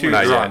 you get think too we're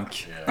not yet.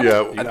 drunk.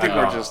 Yeah, I think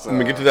we're just. when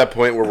we get to that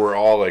point where we're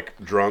all like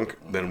drunk,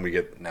 then we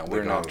get. No, the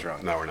we're not gong.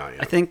 drunk. No, we're not I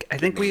yet. think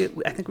we were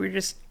just I think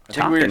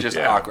talking. we were just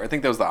Yeah. awkward. I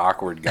think that was the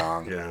awkward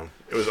gong. Yeah,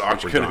 it was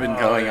awkward. Could have been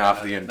gong. going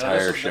off the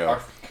entire show.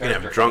 We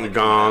have drunk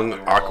gong,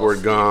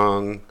 awkward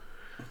gong,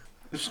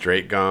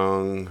 straight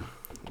gong.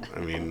 I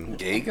mean,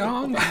 Gay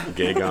gong?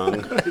 gay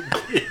gong.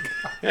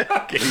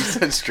 You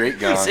said straight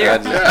gong. Is there- I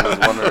just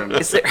was wondering.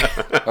 Is there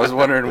I was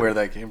wondering where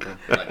that came from.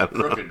 Like a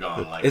crooked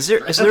gong. Like is there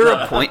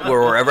a point where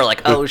we're ever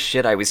like, oh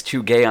shit, I was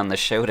too gay on the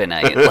show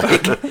tonight?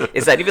 Like,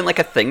 is that even like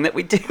a thing that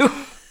we do?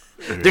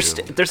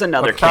 There's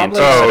another But can. probably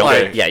too, so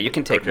like- don't- yeah, you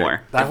can take Okay.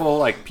 more. That whole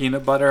like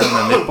peanut butter and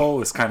the nipple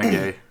was kind of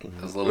gay.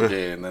 It was a little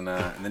gay, and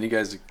then you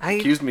guys I-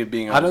 accused me of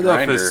being on I don't know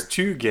if Grindr. it's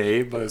too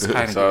gay, but it's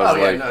kind of So I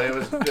gay. was Oh yeah,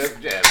 like- no, it was good.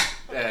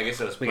 Yeah, I guess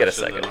it was. We got a pushed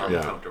in second. the Yeah.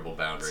 uncomfortable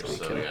boundaries.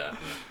 So yeah.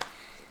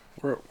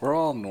 We're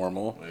all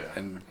normal Yeah.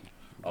 and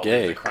I'll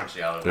gay. leave the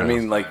crunchy out of I it.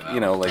 mean, like, That you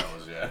know, was- like- that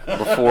was, yeah.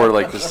 before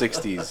like the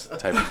 '60s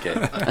type of gay.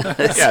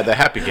 Yeah, the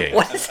happy gay.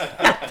 What is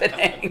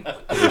happening?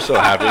 We're so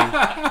happy.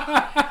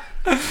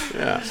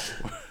 Yeah,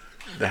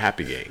 the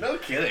happy gay. No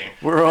kidding.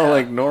 We're all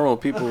like normal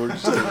people. We're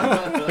just in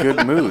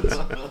good moods.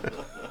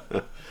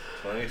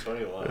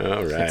 2021.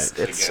 All right.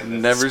 It's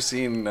Again, Never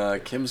seen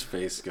Kim's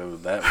face go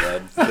that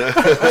red.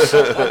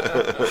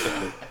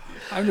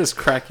 I'm just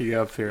cracking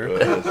up here.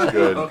 That's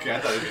good. Okay, I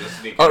thought you were gonna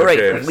sneak. All right,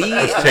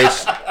 Okay,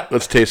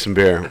 let's taste some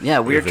beer. Yeah,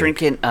 What do we're you think?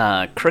 drinking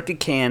Crooked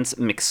Can's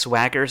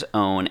McSwagger's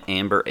Own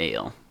Amber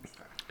Ale.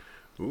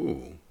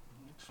 Ooh.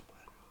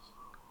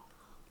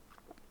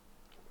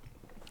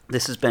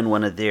 This has been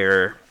one of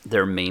their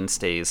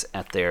mainstays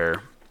at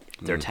their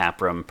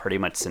tap room pretty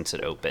much since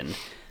it opened.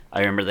 I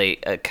remember they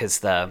because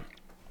the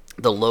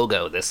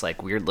logo, this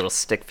like weird little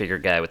stick figure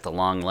guy with the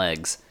long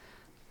legs,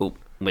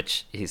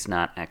 which he's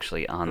not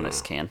actually on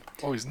this can.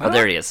 Oh, he's Oh, not?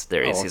 there he is.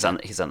 There he is. Oh,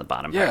 He's on the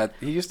bottom. Yeah, part.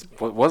 he used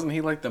to. Wasn't he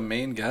like the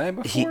main guy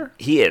before?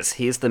 He is.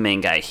 He is the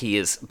main guy.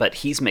 But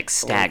he's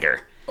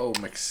McStagger. Oh,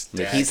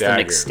 McStagger. He's the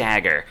McStagger.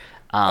 McStagger.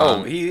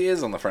 Oh, he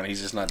is on the front.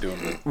 He's just not doing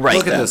the. right.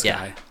 Look at this yeah.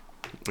 guy.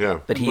 Yeah.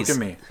 But he's Look at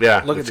me.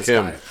 Yeah, Look at it's this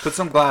him. guy. Put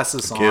some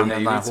glasses on Kim.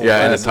 and that whole Yeah,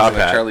 and a glasses. top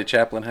Like hat. Charlie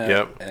Chaplin hat.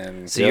 Yep.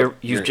 And so you've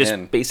you're just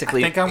in. I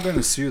basically think I'm going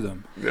to sue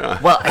them.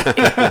 Yeah. well,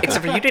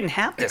 except for you didn't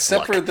have this.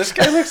 Except look. for this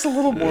guy looks a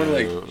little more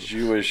like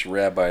Jewish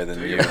rabbi than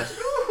you.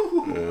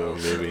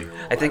 Maybe.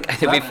 I think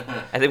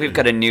we've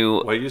got a new.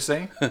 What are you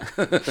saying?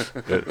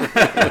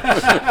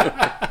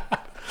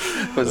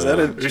 Was that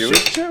a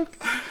Jewish joke?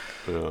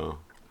 Oh.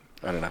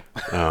 I don't know.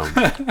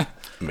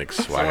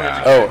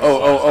 McSwagger.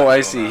 Oh!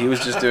 I see. He was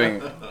just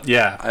doing.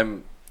 Yeah.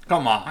 I'm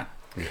Come on.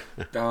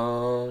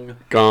 gong.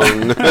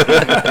 Gong.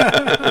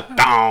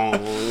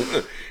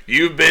 Dong.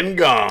 You've been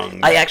gonged.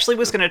 I actually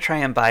was gonna try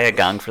and buy a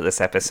gong for this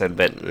episode,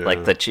 but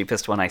like the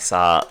cheapest one I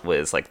saw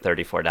was like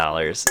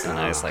 $34, and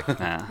I was like,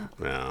 nah.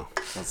 No.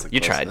 That's the You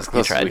tried. as You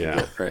close as tried. we can Yeah.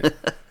 get, Right.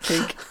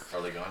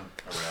 Are they gone?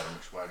 Are we out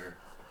of Schwager?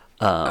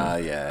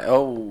 Yeah.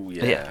 Oh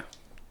yeah. Yeah.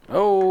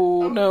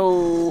 Oh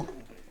no.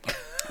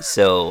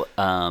 So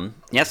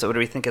yeah. So what do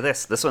we think of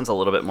this? This one's a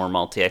little bit more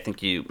malty. I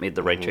think you made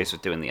the right choice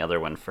with doing the other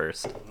one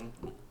first.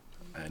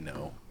 I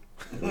know.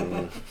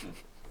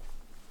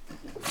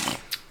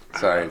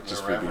 Sorry,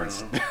 just for being.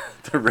 Reverend.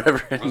 The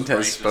Reverend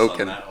has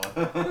spoken.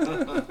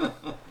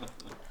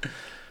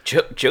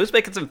 Joe's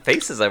making some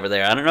faces over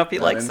there. I don't know if he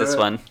likes into this it.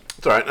 one.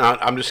 It's all right.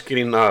 I'm just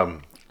getting the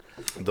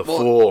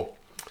full.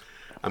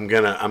 I'm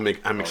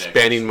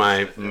expanding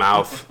my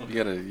mouth. You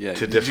gotta, yeah. To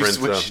did different, You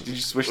switch, did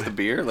you switch the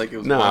beer like it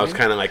was? No, I was wine?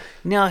 kind of like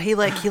No, he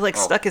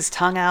stuck his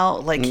tongue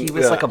out like he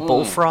was yeah. like a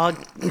bullfrog.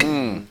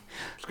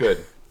 it's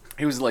good.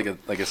 He was like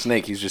a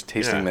snake. He's just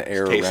tasting Yeah, the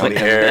air tasting around the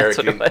him. air, That's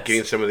what it was.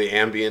 getting some of the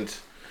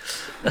ambient.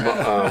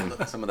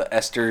 Some of the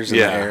esters in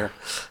Yeah. the air.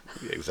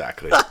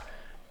 Exactly.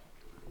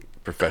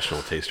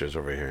 Professional tasters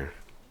over here.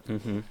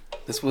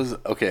 This was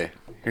okay.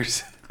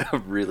 Here's a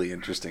really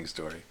interesting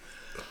story.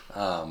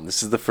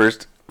 This is the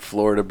first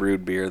Florida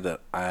brewed beer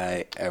that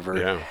I ever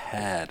Yeah.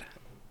 had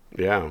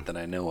Yeah. that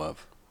I know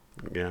of,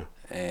 Yeah.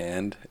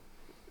 and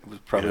it was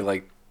probably Yeah.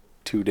 like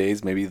 2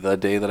 days, maybe the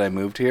day that I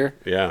moved here.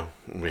 Yeah.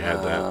 We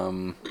had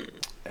that.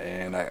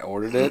 And I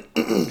ordered it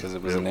because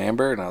it was an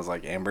amber, and I was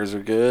like, ambers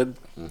are good.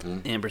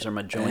 Ambers are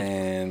my joint.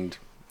 And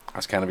I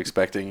was kind of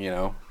expecting,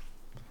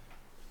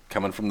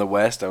 coming from the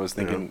West, I was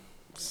thinking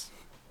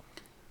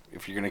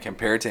if you're going to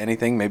compare it to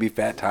anything, maybe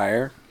Fat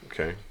Tire.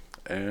 Okay.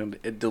 And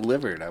it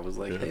delivered. I was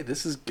like, hey,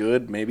 this is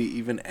good. Maybe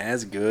even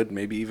as good.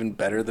 Maybe even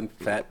better than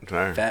Fat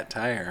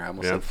Tire. I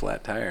almost said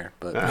Flat Tire.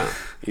 But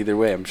either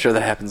way, I'm sure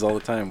that happens all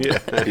the time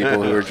with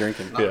people who are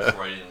drinking. Not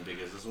before I didn't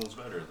because this one's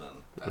better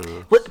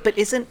than. But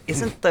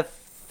isn't the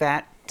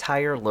Fat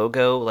Tire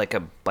logo like a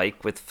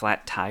bike with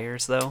flat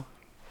tires though?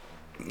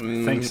 I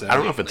think so. I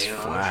don't know if it's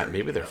flat.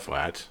 Maybe they're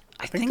flat.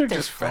 I think they're they're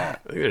just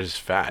fat. I think they're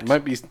just fat.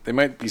 They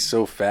might be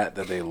so fat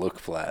that they look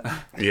flat.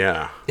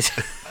 Yeah.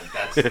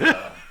 That's.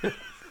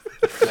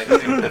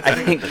 I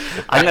think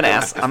I'm gonna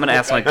ask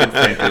my good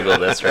friend Google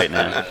this right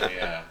now.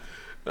 Yeah.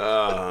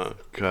 Oh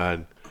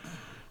God.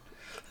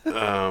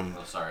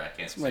 Oh, sorry, I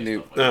can't say my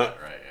new- stuff like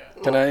that, right?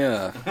 Yeah. Can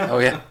I, oh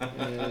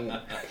yeah.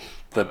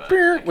 The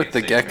beer I with can't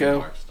the say gecko.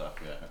 trademark Stuff,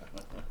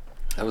 yeah.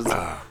 That was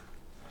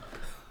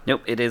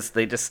Nope, it is.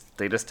 They just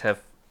have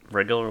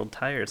regular old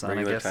tires on.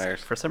 Regular I guess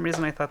tires. for some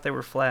reason I thought they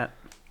were flat.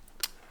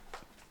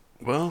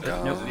 Well, Is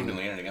it even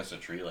leaning against a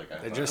tree like I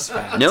They're thought? just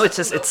fat. No,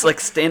 it's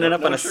like standing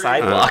up on a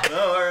sidewalk.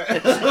 Oh, all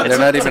right. they're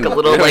not even, a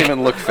little, they don't like,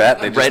 even look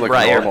fat. They just Red look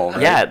Briar. normal.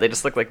 Right? Yeah, they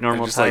just look like They're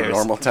normal just tires. like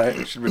normal tire.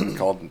 It should have been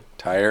called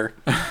tire.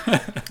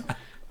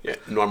 yeah,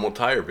 normal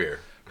tire beer,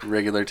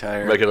 Regular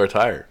tire. regular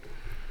tire,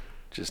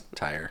 Just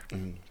tire. I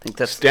think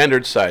that's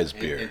standard size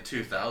beer. In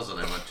 2000,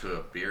 I went to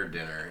a beer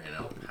dinner in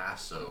El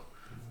Paso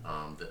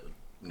that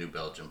New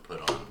Belgium put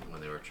on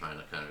when they were trying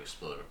to kind of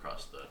explode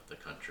across the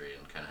country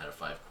and kind of had a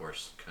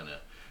 5-course kind of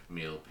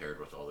meal paired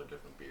with all their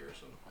different beers.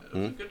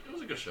 And it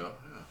was a good show.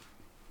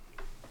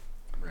 Yeah.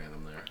 Ran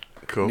them there.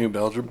 Cool. New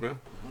Belgium.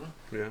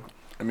 Yeah.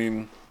 I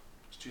mean,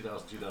 It's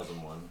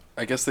 2001.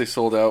 I guess they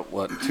sold out,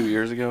 what, 3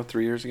 years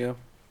ago?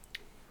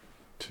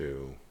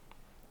 Two.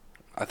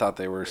 I thought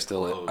they were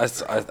still. I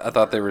closed,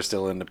 thought they were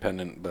still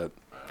independent, but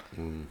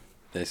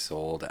they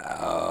sold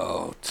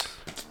out.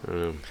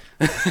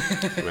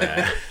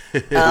 Nah.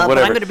 but I'm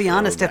Whatever. going to be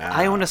honest. If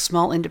I own a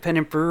small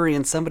independent brewery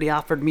and somebody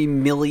offered me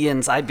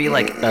millions, I'd be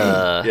like,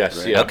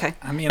 Yes. Yeah. okay.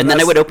 I mean, and then I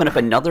that's- would open up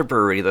another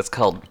brewery that's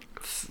called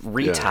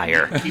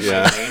Retire. Keep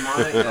Yeah. my name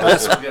on it.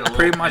 That's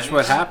Pretty much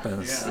what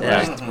happens.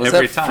 Yeah. Was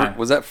Every that time.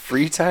 Was that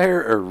free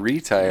tire or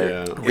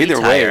retire? Yeah.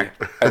 Either way, Retire.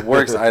 it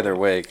works either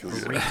way.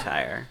 'Cause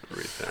Retire.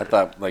 I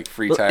thought like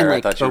free Well, and, tire.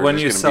 like- I thought you But were when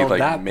just you going to sell be like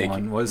that making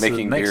one, what's the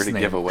beer next to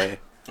name? give away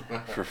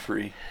for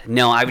free.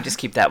 No, I would just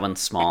keep that one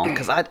small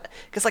because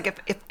like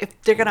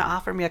if they're gonna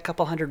offer me a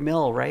couple $100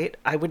 million, right?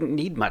 I wouldn't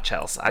need much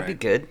else. I'd be Right.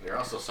 good. You're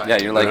also signing,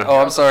 Yeah, you're like, you're oh,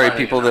 I'm also sorry, signing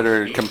people an that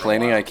are RFP for a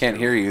complaining. while, I can't so-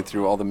 hear you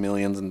through all the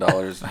millions and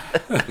dollars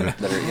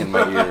that are in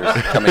my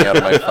ears, coming out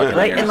of my fucking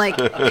Right, ears.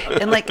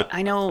 and like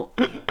I know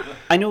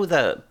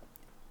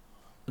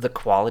the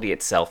quality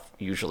itself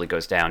usually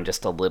goes down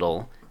just a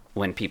little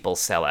when people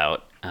sell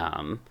out,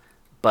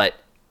 but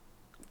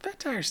Fat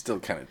tire's still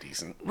kind of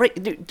decent. right,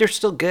 they're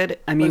still good.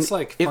 I mean, It's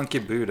like if- Funky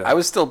Buddha. I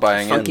was still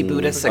buying Funky it.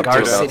 Buddha, up to Cigar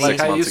about City.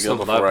 6 I months used to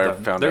ago love before I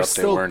them. found They're out they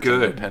still weren't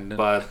good, independent.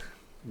 but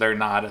they're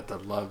not at the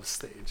love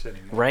stage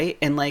anymore. right,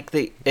 and like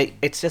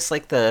it's just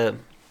like the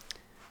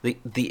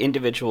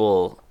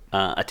individual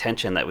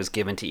attention that was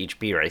given to each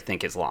beer, I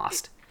think, is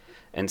lost,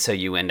 and so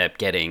you end up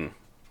getting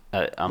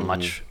a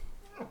much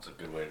That's a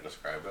good way to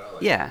describe it. I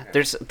like yeah. it.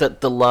 There's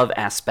the love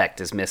aspect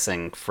is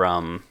missing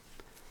from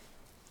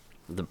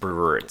the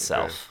brewer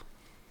itself.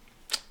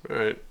 All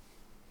right.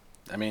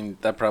 I mean,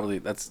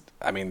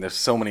 there's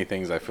so many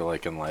things I feel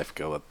like in life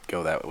go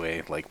that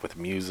way. Like with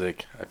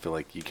music, I feel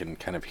like you can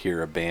kind of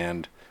hear a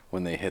band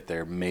when they hit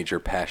their major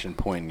passion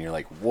point, and you're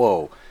like,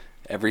 whoa,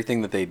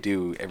 everything that they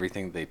do,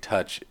 everything that they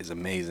touch is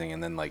amazing.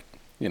 And then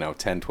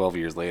 10, 12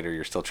 years later,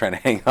 you're still trying to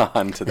hang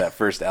on to that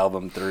first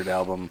album, third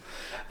album,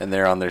 and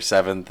they're on their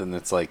 7th, and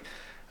it's like,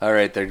 all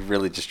right, they're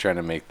really just trying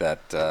to make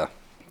that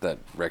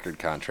record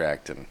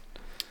contract, and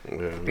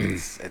Yeah.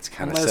 it's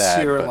kind of Unless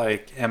sad. you're but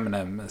like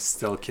Eminem is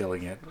still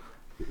killing it.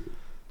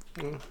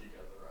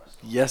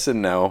 yes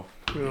and no.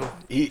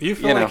 You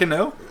feel like a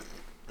no?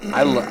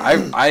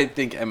 I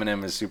think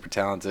Eminem is super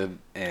talented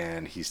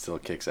and he still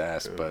kicks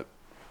ass, but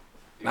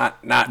not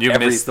You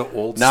every, miss the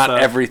old not stuff?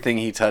 everything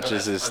he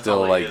touches is That's still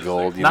all he like is,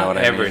 gold. You Not know what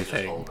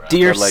everything. I mean?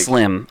 Dear But, like-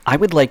 Slim, I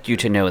would like you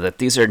to know that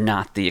these are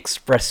not the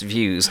express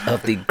views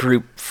of the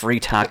group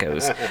Free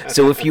Tacos.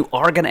 So if you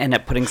are going to end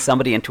up putting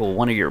somebody into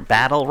one of your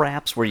battle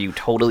raps where you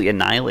totally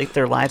annihilate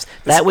their lives,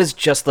 that was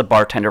just the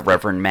bartender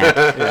Reverend Matt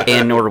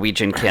and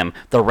Norwegian Kim.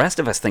 The rest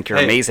of us think you're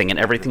Hey, amazing and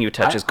everything you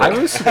touch is I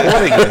gold. was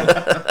supporting him.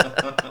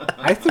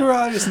 I threw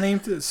out his name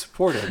to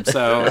support him,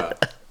 so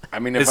I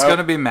mean, it's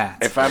gonna be Matt.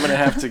 if I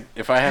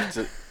have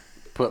to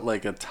put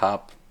like a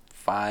top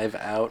 5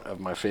 out of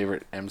my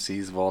favorite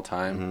MCs of all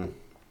time,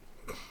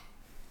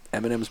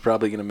 Eminem's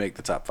probably gonna make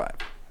the top 5.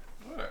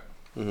 All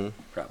right.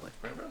 Probably.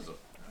 Very impressive.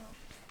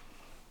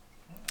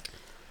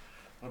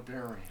 What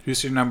beer are we?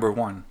 Who's your number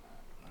one?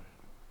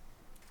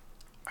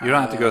 You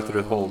don't have to go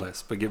through the whole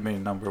list, but give me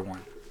number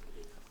one.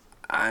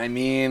 I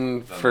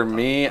mean, for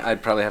me,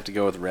 I'd probably have to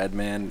go with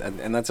Redman,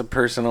 and that's a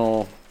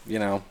personal,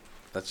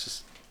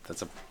 that's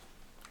a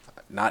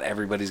not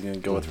everybody's gonna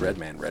go with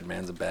Redman.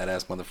 Redman's a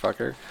badass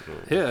motherfucker.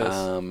 He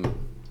is.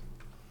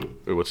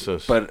 Wait, what's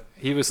this? But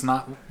He was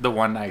not the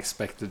one I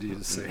expected you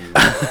to say.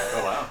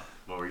 Oh wow.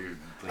 What were you?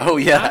 Thinking? oh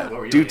yeah, What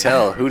were you do thinking?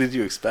 tell. Who did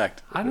you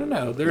expect? I don't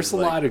know. There's a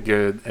like- lot of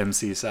good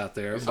MCs out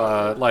there,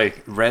 but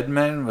like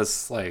Redman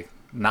was like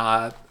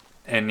not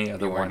any of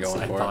the You weren't ones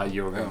going I for thought it?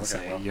 you were Oh, going okay, to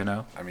say. well. You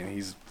know. I mean,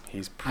 he's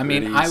I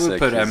mean, pretty I would sick.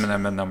 put He's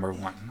Eminem at number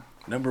one.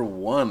 number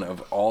one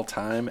of all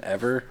time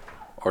ever,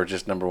 or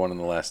just number one in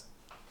the last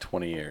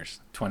 20 years,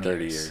 20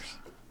 30 years. years.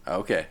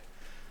 Okay,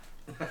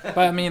 But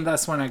I mean,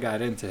 that's when I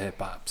got into hip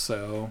hop.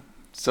 So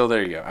so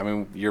there you go. I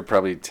mean, you're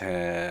probably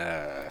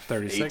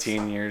 36?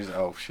 18 years.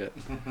 Oh shit,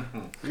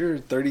 you're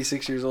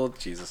 36 years old.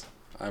 Jesus,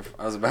 I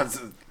was about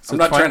to. So I'm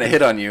not 20 trying to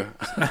hit on you.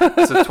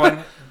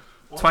 so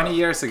 20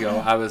 years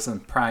ago, I was in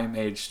prime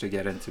age to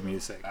get into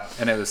music,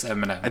 and it was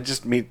Eminem. I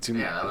just meet too.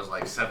 Yeah, that was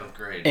like 7th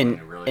grade when And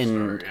you really and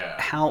started.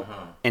 Yeah. how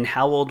Uh-huh. and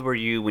how old were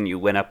you when you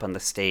went up on the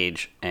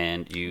stage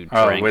and you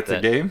Oh, drank with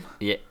that- the game,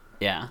 Yeah,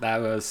 yeah.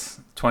 that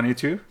was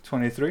 22,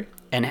 23.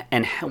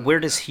 And where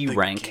does he The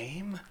rank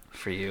game?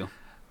 for you?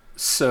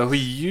 So he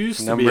used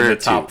to be Number in the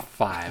 2. top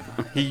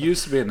 5. He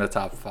used to be in the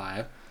top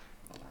 5.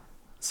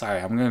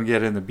 Sorry, I'm gonna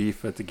get into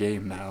beef with the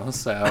game now.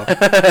 So,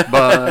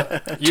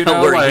 but you Don't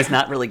know, worry, like, he's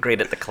not really great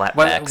at the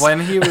clapbacks.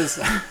 when he was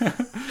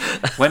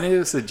when he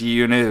was a G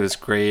Unit, it was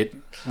great.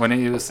 When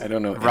he was I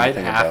don't know right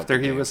anything about after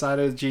the he game. was out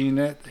of G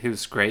Unit, he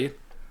was great.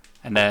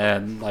 And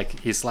then like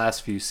his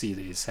last few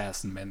CDs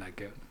hasn't been that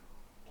good.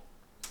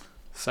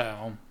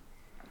 So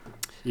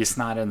he's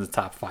not in the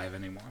top 5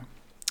 anymore.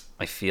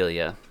 I feel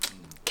ya.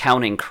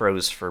 Counting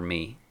Crows for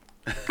me.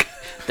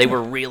 They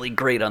were really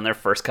great on their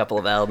first couple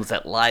of albums.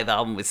 That live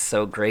album was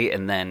so great,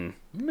 and then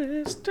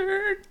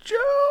Mr.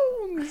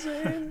 Jones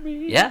and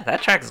me. yeah,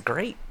 that track's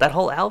great. That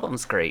whole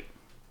album's great.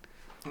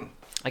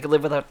 I could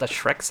live without the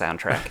Shrek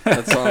soundtrack.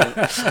 That's all.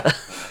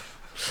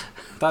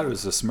 Thought it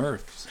was the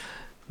Smurfs.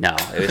 No,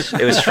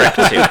 it was Shrek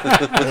too.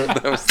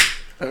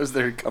 that was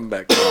their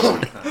comeback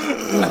song.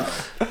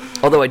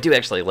 Although I do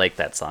actually like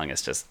that song.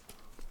 It's just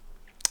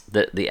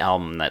the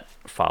album that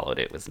followed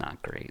it was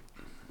not great.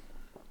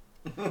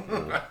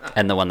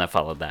 And the one that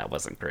followed that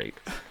wasn't great.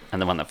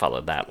 And the one that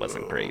followed that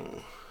wasn't great.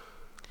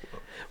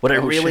 What I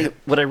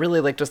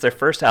really liked was their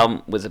first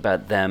album was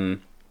about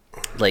them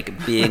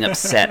like being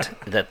upset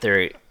that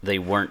they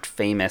weren't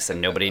famous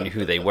and nobody knew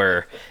who they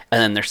were.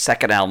 And then their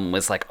second album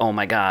was like, "Oh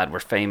my god, we're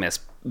famous.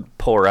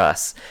 Poor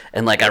us."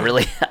 And like I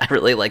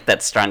really like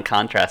that strong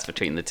contrast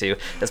between the two,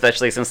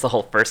 especially since the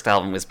whole first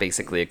album was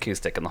basically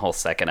acoustic and the whole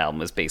second album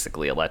was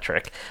basically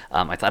electric.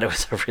 I thought it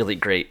was a really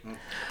great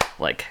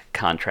like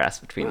contrast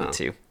between the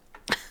two.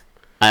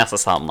 I also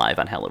saw him live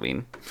on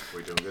Halloween,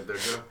 We doing good there,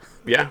 Joe?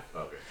 yeah.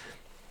 Okay.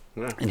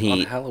 and he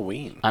On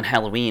Halloween. on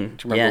Halloween.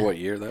 Do you remember yeah, what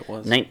year that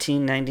was?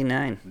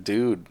 1999.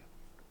 Dude,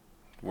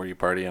 were you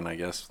partying, I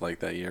guess, like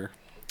that year?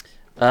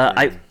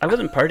 I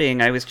wasn't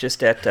partying. I was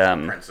just at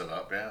Prince it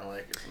up, yeah,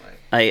 like it's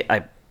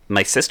nice.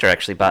 my sister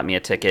actually bought me a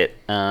ticket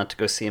to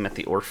go see him at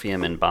the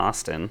Orpheum in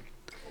Boston,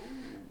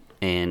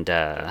 and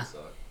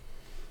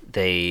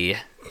they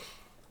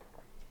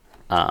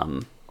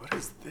What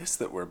is this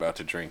that we're about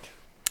to drink?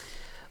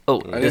 oh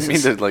I this didn't mean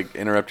is, to like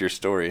interrupt your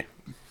story.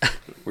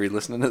 Were you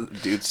listening to the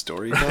dude's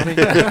story, Tony?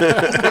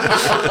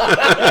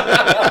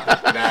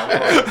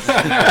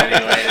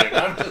 Anyway,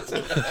 I'm just.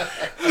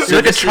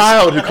 You're like a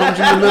child who comes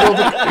in the middle of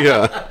the...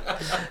 Yeah.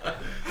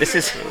 this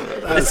is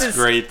That's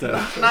great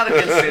though. Not a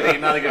good city,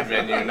 not a good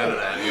venue, none of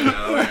that, you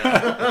know.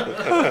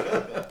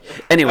 Yeah.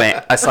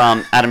 anyway. I saw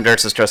him. Adam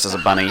Duritz was dressed as a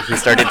bunny. He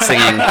started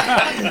singing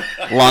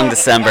 "Long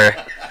December,"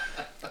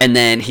 and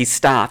then he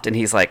stopped and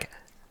he's like,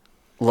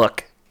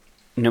 "Look,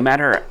 no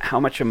matter how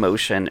much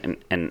emotion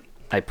and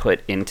I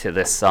put into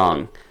this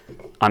song,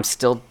 I'm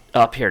still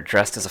up here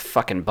dressed as a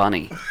fucking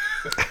bunny.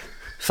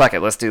 Fuck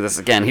it, let's do this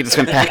again." He just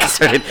went back and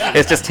started.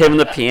 It's just him and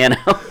the piano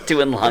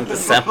doing "Long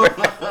December."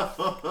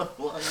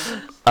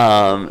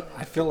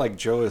 I feel like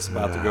Joe is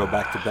about to go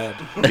back to bed.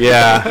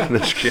 Yeah.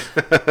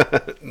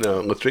 No,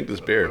 let's drink this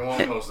We beer.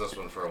 won't post this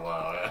one for a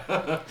while.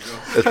 Yeah.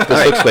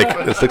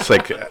 This looks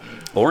like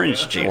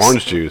Orange juice.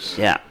 orange juice.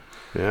 Yeah.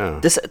 Yeah.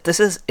 This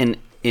is an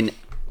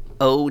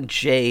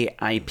OJ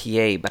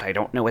IPA, but I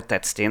don't know what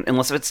that stands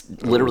unless it's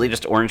literally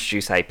just orange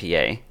juice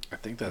IPA. I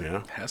think that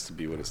Yeah. has to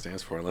be what it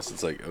stands for, unless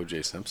it's like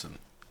O.J. Simpson,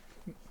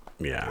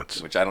 Yeah.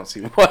 It's, which I don't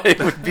see why it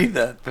would be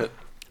that. But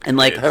And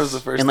like that was the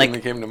first and, thing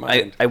like, that came to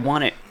mind. I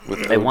want it.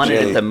 With I wanted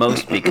OJ. it the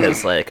most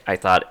because like I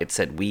thought it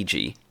said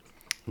Ouija,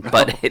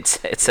 but it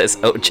says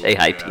OJ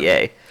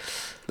IPA.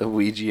 The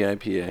Ouija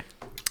IPA.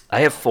 I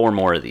have 4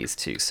 more of these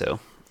too, so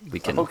we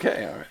can.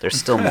 Okay, all right. There's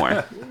still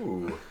more.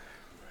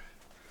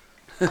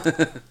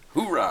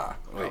 Hoorah!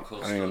 Wait,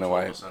 close I don't to even the know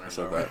why I 12%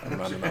 said that. I'm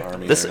not in the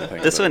army This or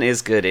anything. this but one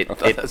is good. It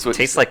thought that's what you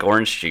tastes said. like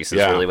orange juice. Is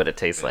Yeah. really what it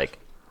tastes like.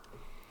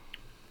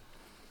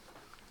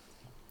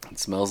 It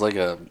smells like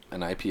an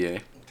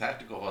IPA.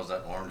 Tactical has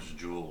that Orange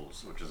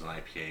Jules, which is an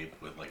IPA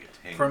with like a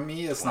tangy. For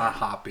me, it's not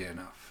hoppy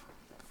enough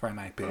for an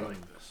I IPA.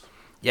 like this.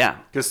 Yeah.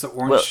 Because the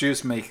orange Well-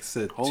 juice makes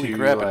it Holy too,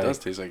 crap! like, It does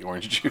taste like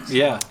orange juice.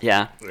 Yeah.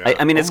 Yeah. Yeah.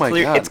 I mean, Oh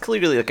my God. it's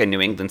clearly like a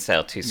New England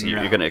style too, so Yeah.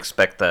 you're going to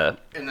expect the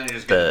And then you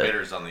just get the The-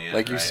 bitters on the end.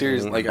 Like you right?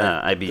 seriously, like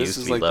IBUs this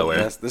is to be like lower.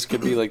 the best. This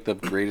could be like the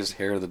greatest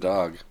hair of the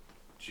dog.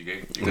 You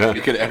get- Yeah. get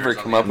You could the ever bitters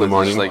on come the up end with of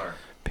the just like bar.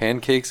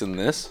 pancakes and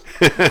this.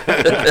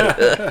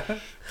 Yeah.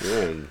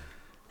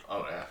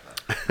 Oh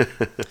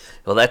yeah.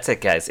 Well, that's it,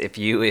 guys. If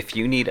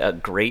you need a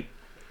great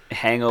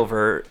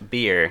hangover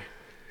beer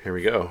Here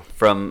we go.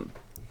 from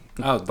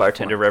Oh,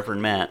 bartender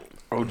Reverend Matt,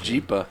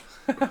 Ojipa.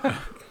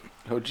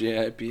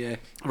 OJIPA.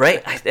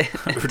 right? I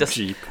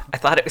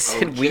thought it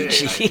said OJ,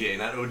 Ouija. IPA,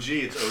 not OG.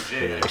 It's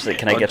OJ. Actually,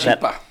 can I get that?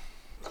 Ojipa.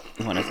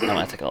 I want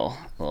to take a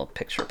little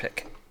picture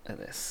pic of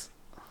this.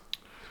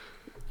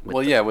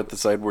 Well, yeah, with the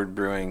Sideward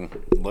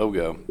Brewing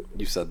logo,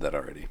 you said that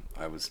already.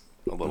 I was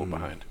a little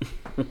behind.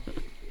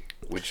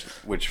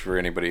 Which for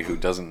anybody who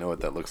doesn't know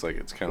what that looks like,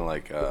 it's kind of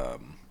like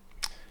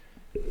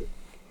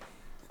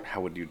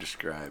how would you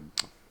describe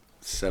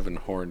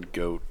 7-horned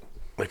goat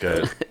Like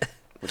a.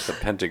 with the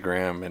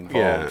pentagram involved,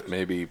 Yeah.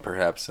 maybe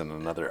perhaps in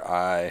another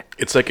eye.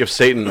 It's like if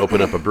Satan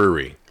opened up a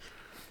brewery.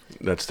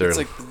 That's their. It's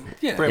like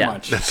yeah, Pretty Yeah.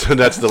 much.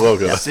 that's the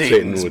logo.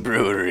 Satan's would.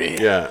 Brewery.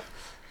 Yeah.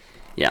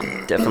 Yeah,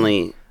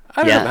 definitely.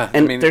 I don't Yeah, know.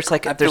 and I mean, there's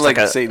like I there's feel like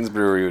a Satan's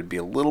Brewery would be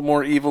a little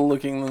more evil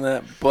looking than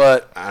that,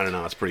 but I don't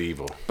know. It's pretty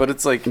evil.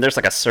 it's like there's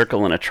like a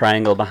circle and a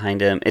triangle behind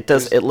him. It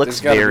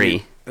looks gotta very.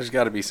 be, there's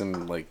got to be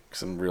some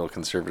real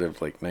conservative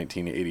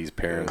 1980s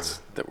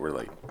parents that were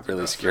like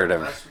really scared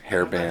of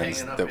hair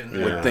bands that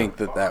would think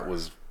that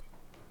was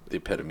the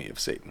epitome of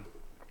Satan.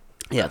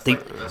 Yeah,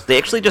 they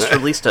actually just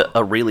released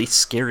a really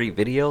scary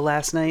video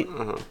last night,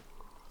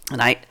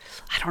 and I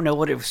don't know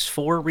what it was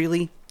for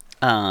really,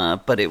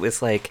 but it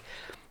was like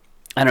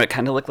I don't know, it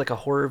kind of looked like a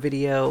horror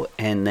video,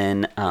 and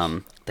then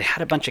they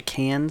had a bunch of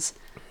cans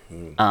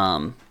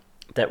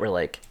that were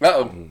like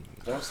Uh-oh.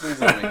 Don't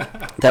sneeze on me.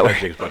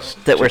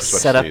 that were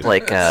set up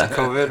like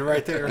COVID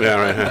right there.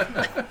 Yeah,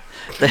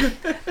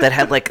 right. that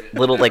had like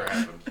little like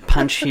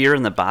punch here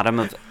in the bottom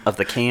of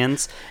the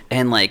cans,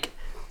 and like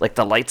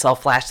the lights all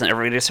flashed and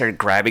everybody just started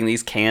grabbing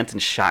these cans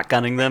and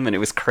shotgunning them, and it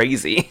was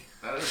crazy.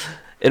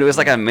 It was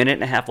like a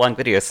 1.5-minute long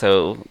video,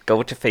 so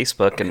go to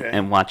Facebook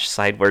and watch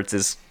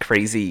Sidewards'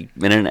 crazy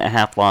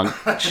 1.5-minute long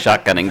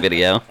shotgunning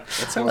video.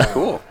 That sounds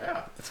cool.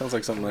 That sounds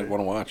like something I'd want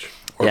to watch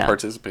or Yeah.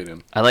 participate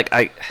in.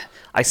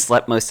 I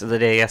slept most of the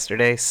day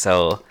yesterday,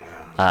 so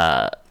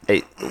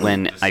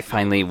when I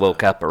finally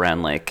woke up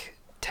around like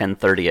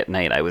 10:30 at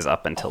night, I was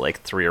up until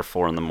like 3 or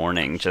 4 in the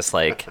morning, just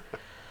like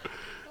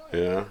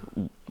Yeah.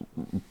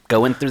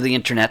 going through the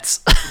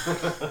internets,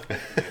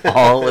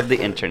 all of the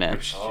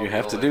internet. You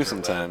have to do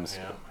sometimes.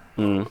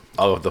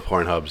 All of the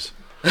porn hubs.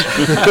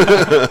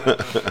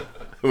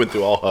 Went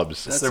through all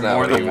hubs. That's there not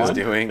more what he than was one?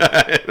 doing.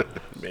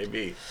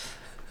 Maybe.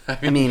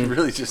 I mean, You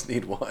really just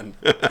need one.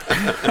 Well,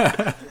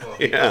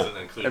 he Yeah. doesn't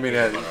include I mean,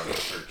 people on our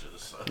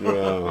searches.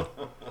 Wow.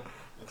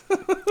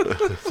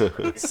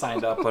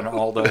 Signed up on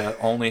all the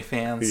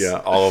OnlyFans Yeah,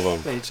 all of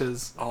them.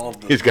 pages. All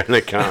the He's got an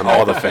account on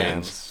all the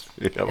fans.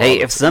 Yeah, hey,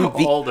 all if some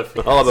All the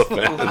fans. all the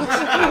fans.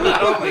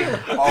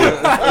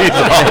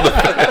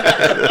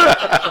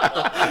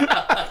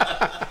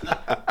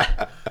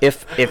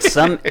 if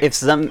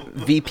some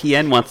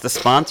VPN wants to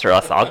sponsor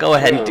us, I'll go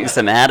ahead and do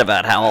some ad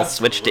about how I'll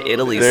switch to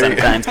Italy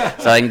sometimes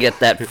so I can get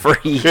that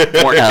free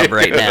Pornhub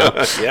right now.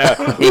 Yeah.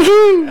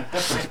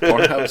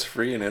 Pornhub's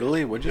free in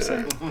Italy. What'd you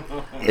say?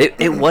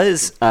 It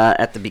was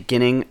at the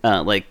beginning,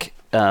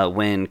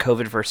 when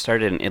COVID first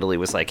started, and Italy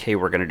was like, "Hey,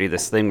 we're gonna do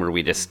this thing where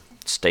we just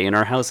stay in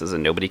our houses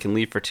and nobody can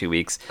leave for 2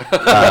 weeks."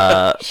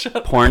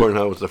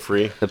 Pornhub was the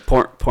free. The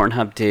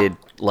Pornhub did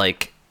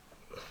like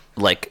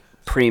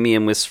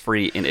premium was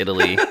free in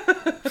Italy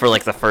for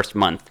like the first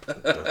month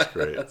That's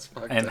great.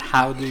 And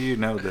how do you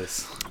know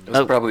this? It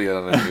was probably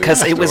on a news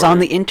because it was story. on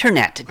the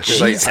internet.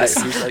 Jesus.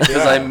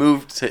 Because I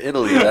moved to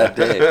Italy that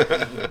day.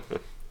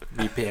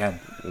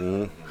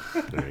 VPN.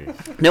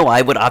 No,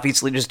 I would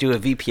obviously just do a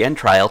VPN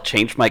trial,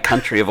 change my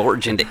country of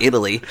origin to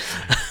Italy,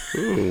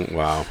 Ooh,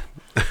 wow.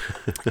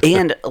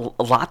 and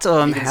lots of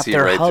them You can have see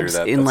their right through hubs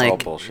that. in That's all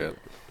like. bullshit.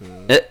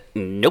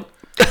 Nope.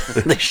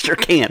 They sure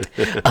can't.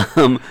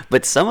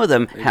 But some of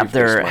them have if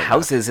you're their smart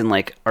houses in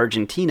like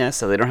Argentina,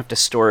 so they don't have to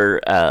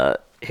store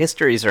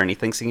histories or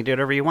anything, so you can do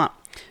whatever you want.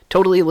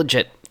 Totally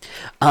legit.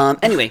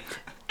 Anyway,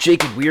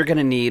 Jacob, we are going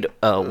to need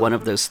one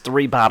of those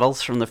 3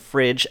 bottles from the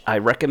fridge. I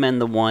recommend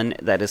the one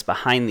that is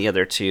behind the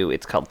other 2.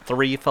 It's called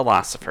 3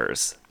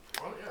 Philosophers.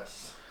 Oh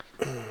yes.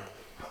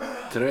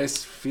 Tres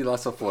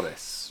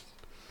filosofores.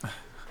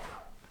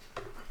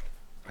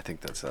 I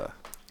think that's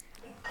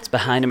It's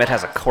behind him. It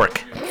has a cork.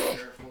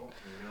 Careful.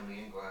 You're gonna be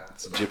in glass.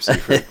 it's a gypsy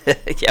fruit.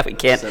 Yeah, we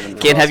can't Seven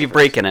have you philosophers.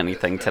 breaking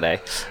anything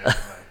today.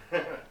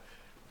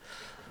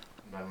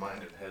 My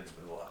mind and head's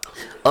been a lot.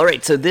 All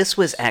right, so this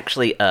was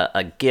actually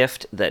a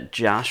gift that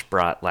Josh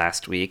brought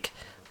last week.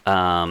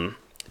 10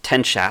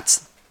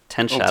 shots.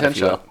 10 shot, 10 if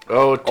you will. shot.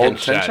 Oh, 10 Old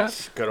 10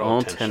 shots. Good Old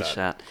old 10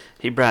 shot.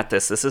 He brought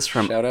this. This is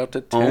from Shout out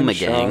to 10 Oma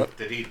Gang. shot.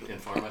 Did he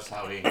inform us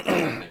how he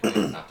nicknamed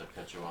not to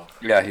pitch cut you off.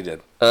 Yeah, he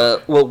did.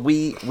 Well,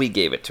 we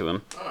gave it to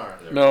him. All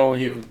right. No,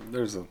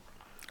 there's a.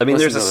 I mean,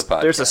 Listen there's to the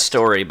there's a podcast.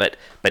 story, but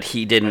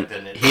he didn't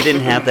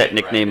have that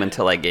nickname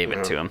until I gave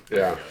it to him.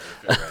 Yeah.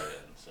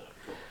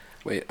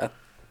 Wait.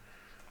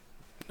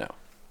 No.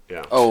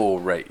 Yeah. Oh,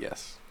 right.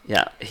 Yes.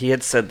 Yeah, he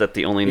had said that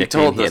the only He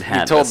nickname told he had had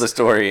He told was, the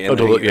story Oh,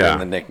 and yeah.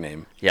 the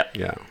nickname, Yep.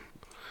 Yeah.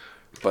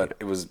 but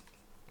it was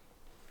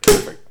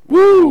perfect.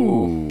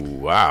 Woo!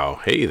 Wow.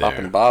 Hey there.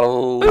 Popping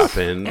bottles.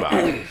 Poppin'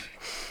 bottles.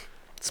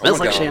 Smells Oh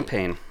my like God.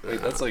 champagne.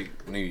 Wait, that's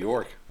like New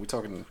York. We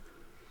talking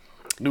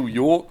New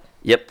York?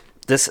 Yep.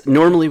 This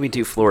normally we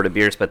do Florida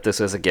beers, but this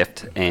is a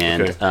gift,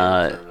 and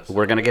Okay.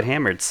 we're gonna get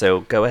hammered.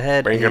 So go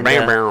ahead Bring your and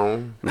bang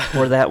bang.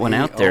 pour that one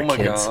out there,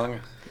 kids. Omagong.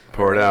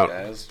 Pour it out.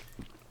 Guys.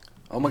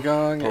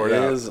 Omagong Pour it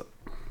out. is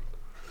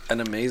an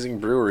amazing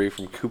brewery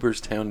from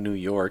Cooperstown, New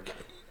York.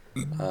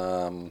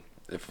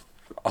 If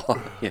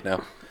you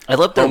know, I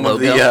love their home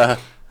of logo. the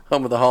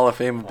home of the Hall of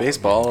Fame of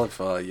baseball. If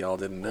y'all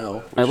didn't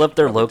know, I love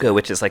their logo,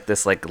 which is like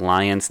this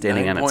lion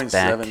standing on its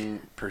back.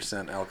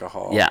 9.7%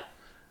 alcohol. Yeah.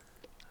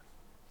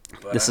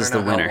 But This I is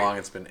don't the know winner. How long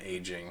it's been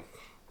aging?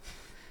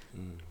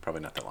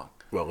 Probably not that long.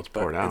 Well, let's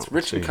But pour it out. it's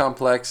rich and See.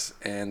 complex,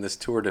 and this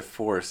tour de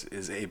force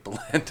is a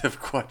blend of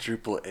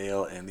quadruple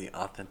ale and the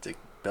authentic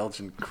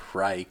Belgian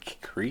crack.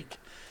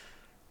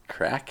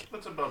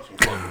 What's about some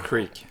Belgian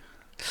Creek.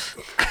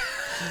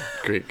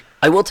 Greek.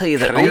 I will tell you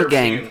that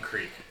European Omegang,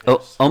 Creek?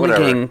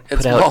 Omegang put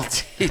It's out.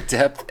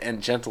 multi-depth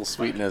and gentle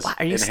sweetness.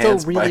 Are you still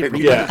enhanced by really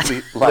reading?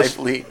 lively,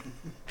 lively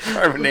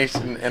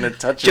carbonation and a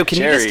touch Joe, of can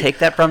you cherry. just take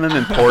that from him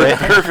and pour it?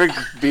 Perfect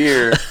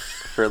beer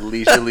for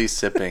leisurely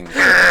sipping.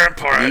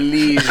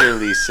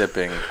 Leisurely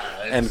sipping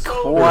and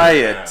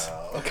quiet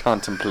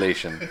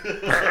contemplation.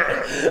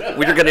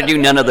 We're gonna do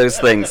none of those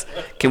things.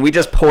 Can we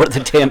just pour the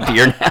damn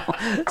beer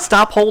now?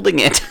 Stop holding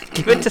it.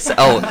 Give it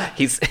to.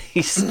 He's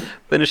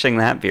finishing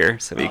that beer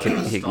so he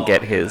can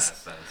get his.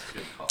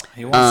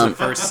 He wants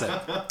the first sip.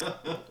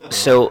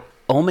 So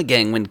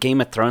Omegang, when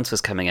Game of Thrones was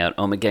coming out,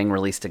 Omegang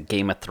released a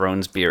Game of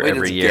Thrones beer Wait,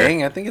 every it's year.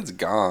 Gang? I think it's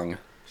Gong.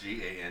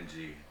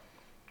 G-A-N-G.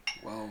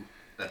 Well,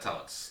 That's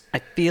how it's. I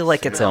feel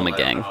like it's I don't know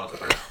Omegang. how it's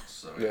pronounced,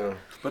 so, Yeah.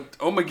 but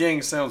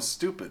Omegang sounds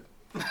stupid.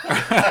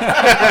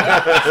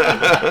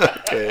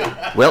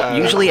 Well,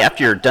 usually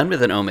after you're done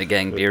with an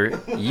Omegang beer,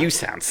 you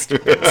sound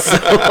stupid. So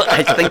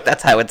I think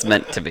that's how it's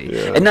meant to be,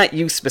 and not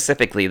you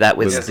specifically. That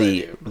was Yes, I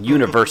the do.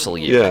 universal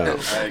you. Yeah.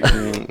 I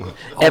agree.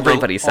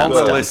 Everybody All sounds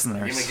the dumb.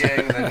 listeners. Yuma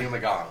Gang, then Yuma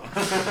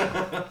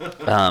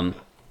Gong.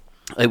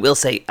 I will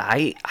say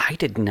I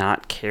did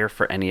not care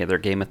for any other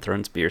Game of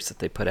Thrones beers that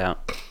they put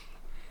out.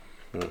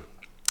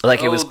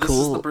 Like it was Oh, this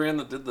cool. is the brand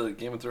that did the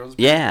Game of Thrones.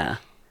 Yeah.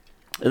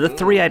 The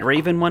Three-Eyed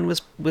Raven one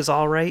was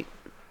all right.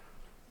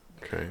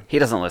 Okay. He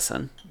doesn't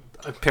listen.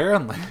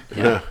 Apparently.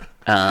 Yeah.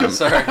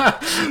 Sorry.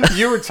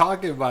 You were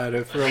talking about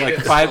it for like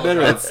 5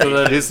 minutes, so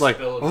then he's like,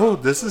 "Oh,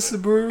 this is the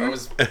brewery." I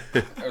was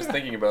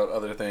thinking about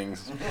other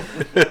things.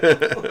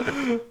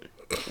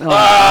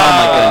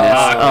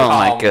 Oh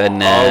my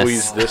goodness.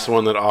 Always this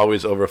one that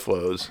always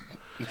overflows.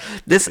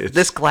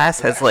 This glass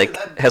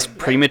has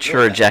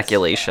premature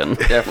ejaculation.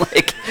 Yeah.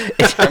 Like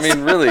it I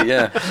mean, really,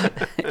 yeah.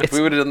 If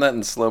we would have done that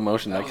in slow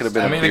motion, that could have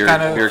been I a mean, it beer,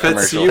 kinda beer fits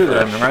commercial. you for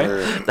then, right?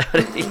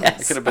 sure. It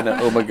yes. could have been an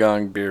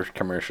Omagong beer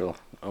commercial.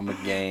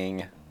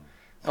 Omegang.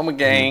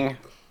 Omegang.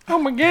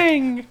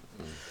 Omegang.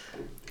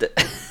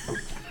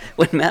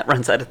 When Matt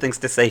runs out of things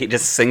to say, he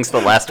just sings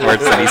the last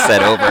words that he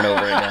said over and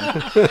over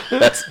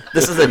again.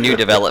 This is a new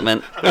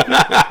development.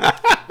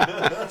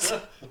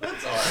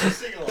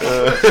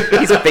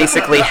 He's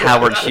basically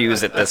Howard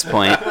Hughes at this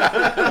point.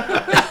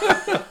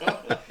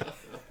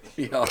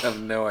 Y'all have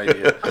no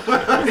idea.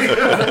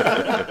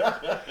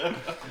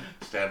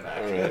 Stand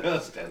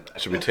back. Stand back.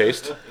 Should we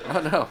taste?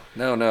 Oh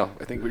no.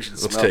 I think we should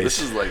Let's smell. This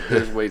taste. is like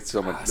there's way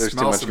so much. There's too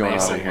smells much going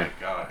on amazing. in Oh my here.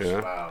 gosh.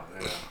 Yeah. Wow.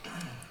 Yeah.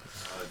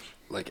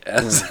 Like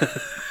as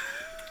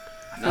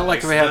I feel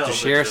like we have to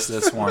share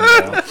this one.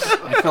 Though.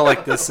 I feel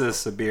like this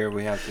is a beer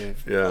we have to.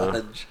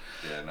 Yeah.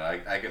 Yeah, no,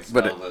 I can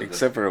smell but the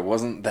except for it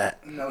wasn't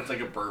that. no, it's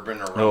like a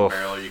bourbon or rum Oh.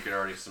 barrel. You can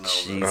already smell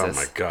Jeez. Oh Jesus.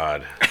 my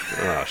god.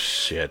 Oh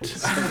shit.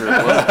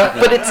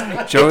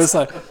 But Joe is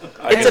like,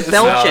 it's a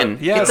Belgian.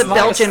 Yeah, it's it's a not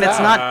Belgian. It's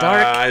not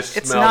dark. I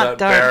It's smell not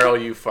that dark. barrel,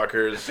 you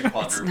fuckers.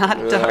 It's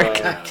not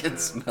dark. I can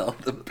smell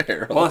the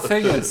barrel. well, the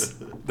thing is,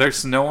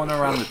 there's no one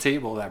around the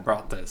table that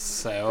brought this,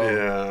 so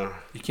Yeah,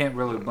 you can't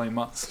really blame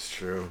us. it's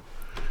true.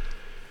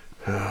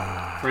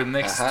 For the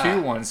next Aha.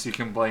 2 ones, you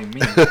can blame me.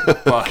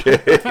 But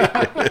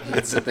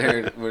You sit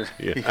there when,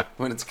 Yeah.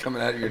 when it's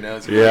coming out of your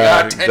nose. You're Yeah,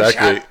 like, "Oh, 10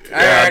 exactly. shot.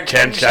 Yeah, 10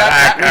 10 shot.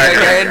 shot.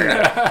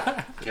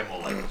 Again." Kim will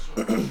like this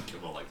one.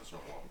 Kim will like this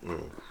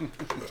one.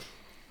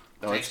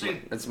 No, it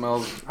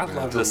smells. I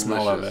love the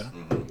smell of it.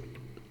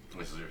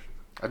 This is yours.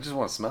 I just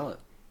want to smell it.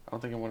 I don't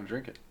think I want to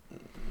drink it.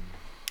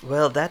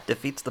 Well, that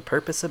defeats the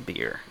purpose of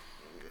beer.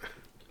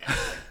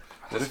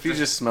 What if you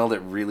just smelled it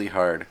really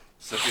hard?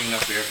 Sipping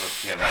enough beer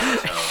for Kim.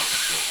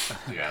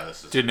 Yeah,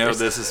 this is. Do you know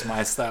this is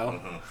my style?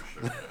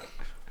 For sure.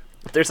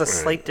 There's a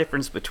slight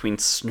difference between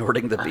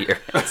snorting the beer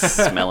and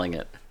smelling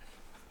it.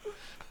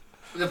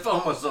 The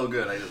foam was so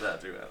good. I did that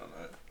too. I don't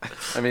know.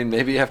 I mean,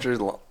 maybe after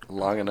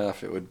long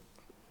enough, it would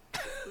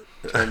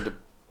turn to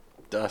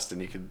dust,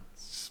 and you could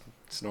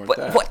snort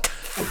that. What?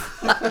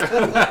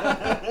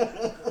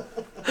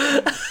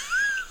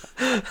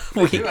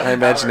 My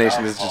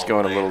imagination is just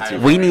going a little too.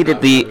 We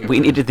needed the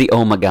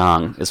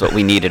omagong is what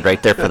we needed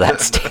right there for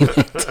that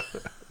statement.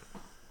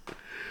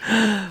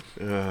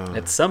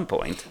 At some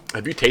point,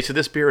 Have you tasted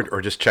this beer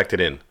or just checked it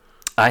in?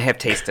 I have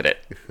tasted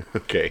it.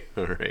 Okay,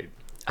 all right.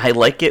 I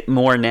like it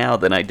more now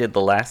than I did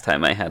the last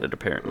time I had it,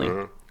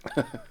 apparently.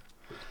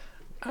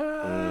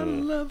 I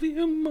love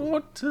you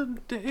more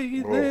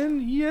today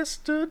than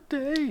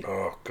yesterday.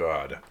 Oh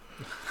God.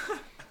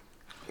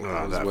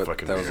 Oh, that what-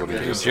 fucking that was beer. what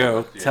it is.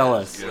 Joe, tell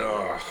us.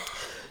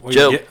 What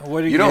Joe,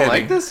 what are You don't getting?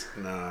 like this?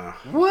 Nah.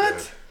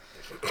 What?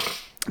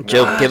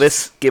 Joe,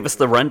 give us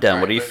the rundown.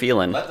 What are you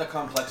feeling? Let the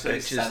complexity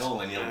It's just-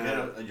 settle, and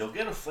you'll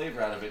get a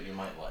flavor out of it you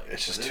might like.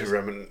 It's just It too is-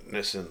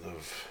 reminiscent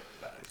of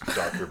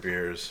darker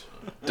beers.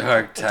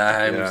 Dark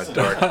times.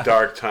 Yeah,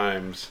 dark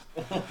times.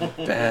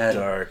 Bad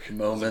Dark.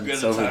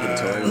 moments Good over the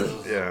times.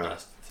 toilet. Yeah.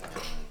 Best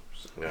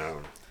times. Yeah.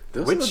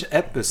 Those are Which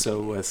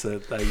episode was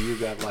it that you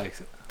got like?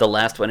 The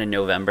last one in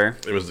November.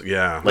 It was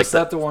yeah. Was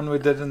that the one we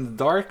did in the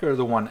dark or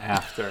the one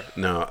after?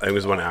 No, it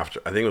was one after.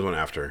 I think it was one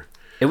after.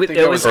 It was think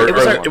that was the Or,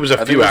 first or one. it was a I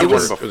think few it after.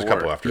 was It was a before.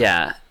 couple after.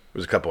 yeah. It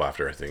was a couple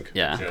after, I think.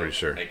 Yeah. I'm pretty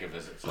sure. Make a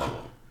visit.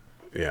 Settle.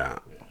 Yeah.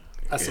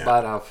 That's Yeah.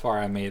 about how far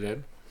I made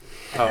it.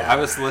 Oh, I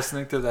was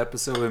listening to the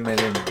episode we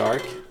made in the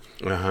dark.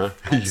 Uh-huh.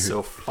 I'm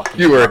so fucking.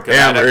 You were drunk in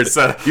that hammered.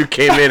 episode. You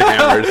came in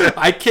hammered.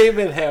 I came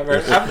in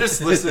hammered. I'm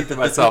just listening to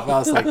myself. I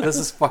was like, "This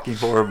is fucking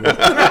horrible." But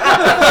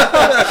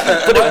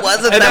it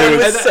wasn't. That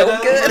was so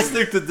I'm good.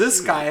 listening to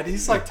this guy, and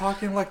he's like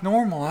talking like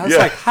normal. I was Yeah.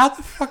 like, "How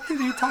the fuck did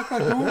he talk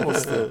like normal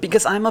still?"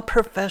 Because I'm a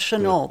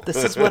professional.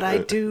 This is what I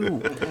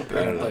do.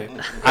 Apparently,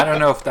 I don't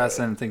know if that's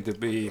anything to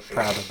be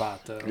proud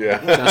about, though.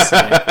 Yeah. Just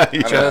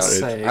saying. Just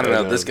know. saying. I don't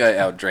know. This guy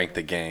outdrank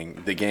the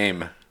game. The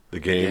game. The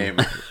game.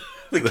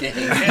 The game.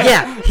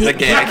 Yeah, he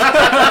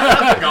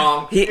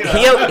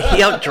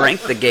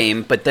outdrank the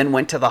game, but then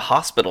went to the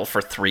hospital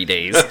for 3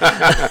 days,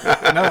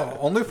 No,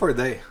 only for a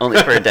day.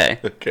 only for a day.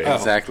 Okay. Oh.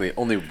 Exactly.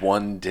 Only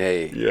one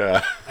day.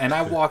 Yeah. And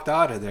I walked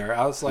out of there.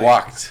 I was like,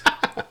 Walked.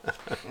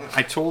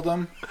 I told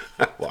him.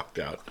 Walked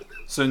out.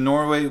 So in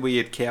Norway we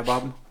eat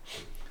kebab.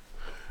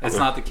 It's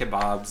not the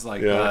kebabs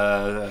like Yeah.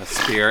 the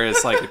spear.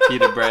 It's like a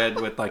pita bread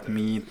with like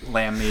meat,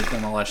 lamb meat,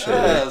 and all that shit.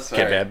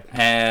 Kebab.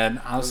 And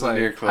I was was a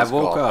near like, close I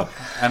woke call. up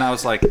and I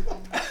was like,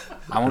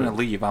 I want to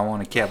leave. I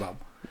want a kebab.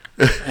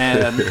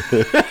 And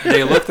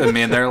they looked at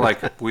me and they're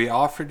like, we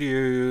offered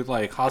you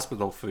like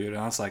hospital food. And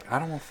I was like, I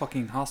don't want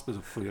fucking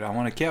hospital food. I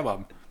want a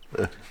kebab.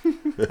 And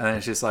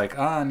then she's like,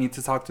 I need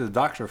to talk to the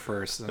doctor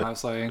first. And I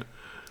was like,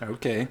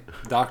 okay.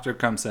 Doctor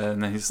comes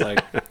in and he's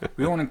like,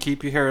 we want to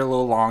keep you here a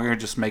little longer.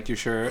 Just make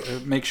sure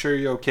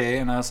you're okay.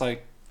 And I was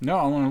like, no,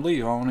 I want to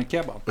leave. I want a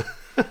kebab.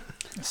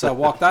 So I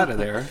walked out of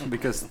there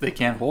because they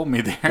can't hold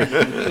me there.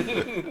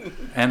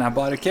 And I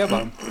bought a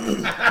kebab.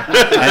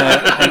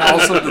 And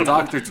also the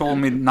doctor told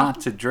me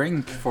not to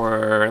drink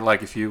for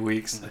like a few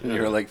weeks.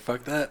 You were like,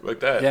 fuck that.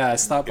 Like that. Yeah, I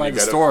stopped by you the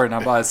got a- store and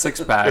I bought a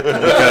 6-pack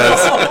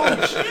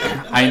because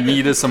I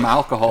needed some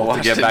alcohol to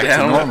Washed get it back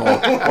down. to normal.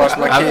 Wash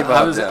my I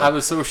kebab down.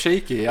 was so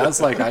shaky. I was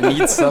like, I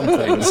need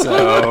something.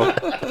 So,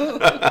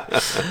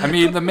 I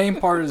mean, the main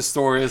part of the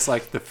story is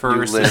like the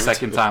first and lived.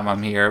 second time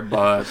I'm here,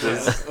 but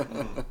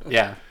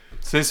yeah.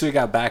 Since we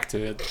got back to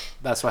it,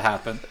 that's what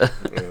happened.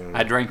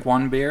 I drank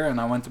one beer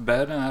and I went to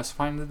bed and I was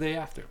fine the day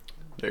after.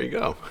 There you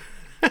go.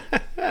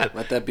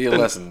 Let that be a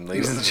lesson,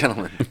 ladies and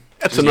gentlemen.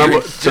 It's a normal,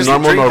 it's a Just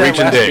normal drink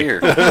that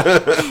Norwegian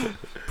last day. beer.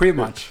 Pretty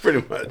much.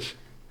 Pretty much.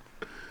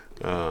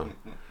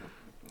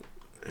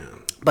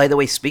 By the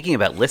way, speaking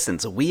about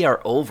listens, we are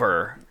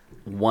over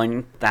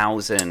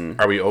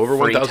 1,000. Are we over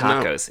free 1,000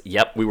 now? tacos?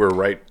 Yep. We were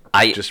right,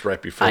 just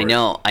right before. I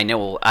know,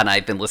 and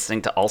I've been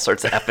listening to all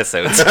sorts of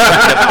episodes.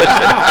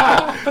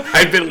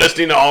 I've been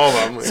listening to all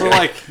of them. So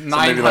like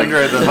maybe like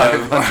 900 of them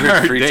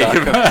 500 free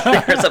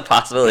tacos. There's a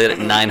possibility that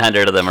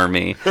 900 of them are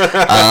me.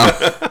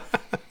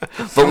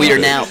 But we are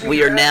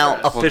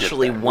now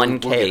officially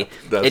 1K.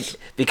 That's-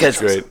 Because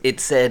that's great. it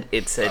said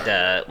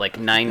like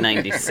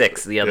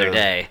 996 the other Yeah.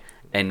 day,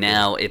 and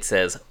now it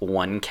says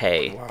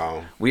 1K.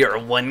 Wow. We are a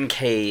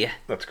 1K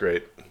That's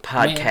great.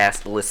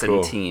 podcast listen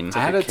Cool. team. I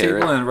had a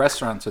carrot. table in a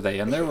restaurant today,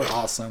 and they were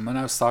awesome. And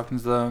I was talking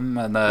to them,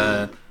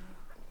 and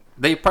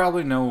they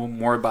probably know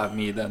more about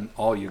me than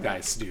all you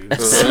guys do.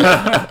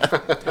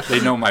 They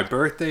know my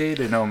birthday.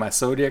 They know my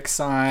zodiac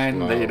sign.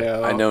 They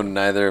know. I know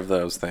neither of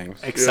those things.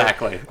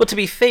 exactly. Well, to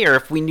be fair,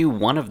 if we knew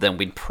one of them,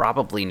 we'd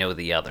probably know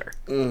the other,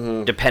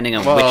 depending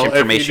on Well, if which you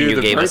information knew you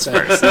the gave us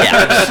birthday. first.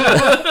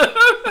 Yeah.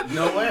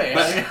 No way.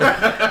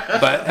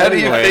 But How do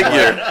you anyway,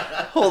 figure?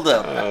 Hold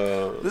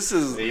up. This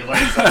is. You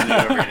learn something new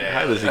every day.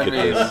 How does he I get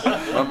mean, this?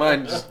 my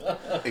mind just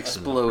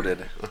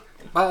exploded.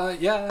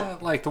 yeah,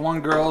 like the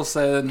one girl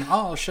said,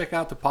 "Oh, check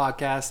out the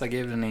podcast." I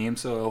gave it a name,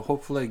 so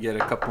hopefully I get a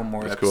couple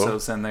more That's cool.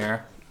 episodes in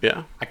there.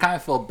 Yeah. I kind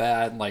of felt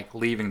bad like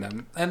leaving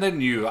them, and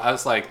then I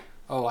was like,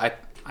 "Oh, I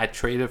I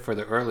traded for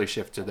the early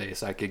shift today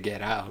so I could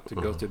get out to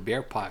go to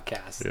beer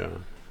podcast. Yeah.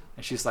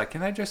 And she's like,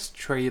 can I just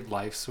trade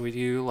lives with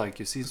you? Like,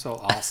 you seem so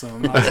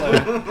awesome. I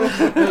was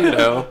like, you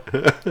know.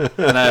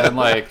 And I'm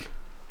like,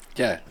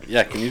 Yeah.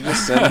 Can you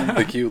just send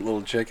the cute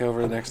little chick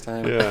over next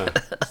time? Yeah.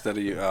 Instead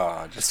of you.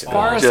 Oh, just as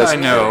far as just I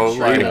know,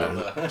 kidding.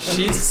 like,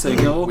 she's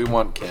single. We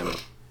want Kim.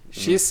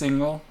 She's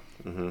single.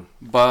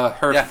 But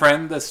her Yeah.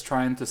 friend is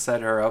trying to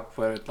set her up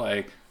with,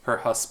 like, her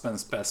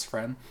husband's best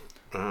friend.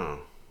 Oh.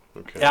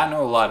 Okay. Yeah, I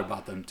know a lot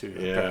about them, too.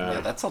 Yeah. Yeah,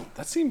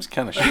 that seems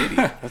kind of shady.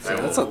 That's too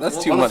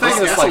Well, much. the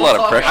thing is, That's a lot of we'll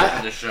talk pressure.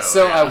 after the show,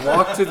 So yeah. I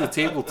walked to the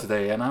table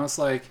today, and I was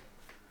like,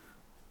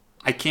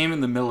 I came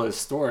in the middle of the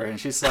store, and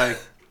she's like,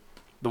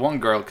 the one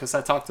girl, because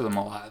I talk to them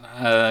a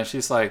lot,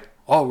 she's like,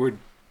 oh,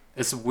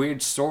 it's a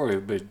weird story,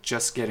 but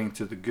just getting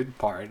to the good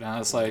part. And I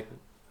was like,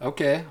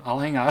 okay, I'll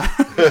hang out.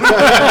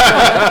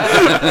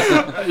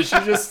 She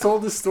just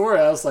told the story.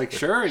 I was like,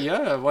 sure,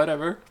 yeah,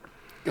 whatever.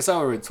 Because I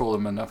already told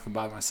them enough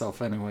about myself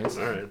anyways.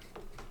 All right.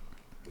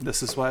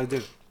 This is what I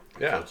do.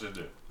 Yeah. What you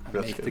do? I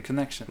That's make good. the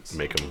connections.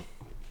 Make them.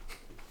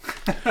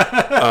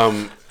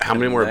 How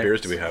many more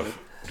beers do we have?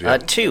 Do you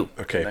have- 2.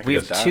 Okay. We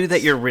have Dots. 2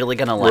 that you're really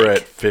gonna We're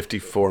like. at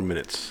 54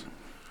 minutes.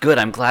 Good.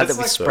 I'm glad It's that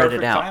we like spread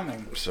it perfect out.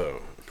 Timing.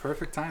 So.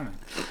 Perfect timing.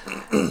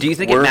 Do you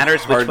think it We're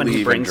matters which one hardly he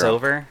even brings drunk.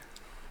 over?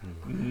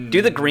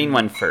 Do the green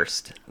one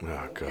first. Oh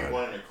Keep God.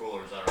 one in your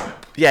cooler, is that right?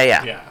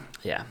 Yeah. Yeah.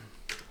 Yeah.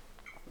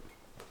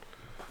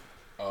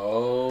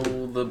 Oh,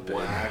 the bid.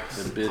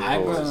 The bid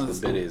I'm holes, gonna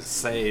the biddies.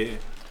 say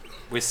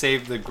we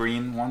saved the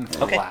green one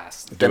for Okay.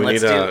 last. Then we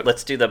let's need do a-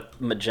 let's do the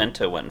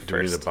magenta one Do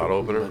we need a first. bottle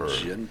opener? Or?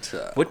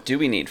 Magenta. What do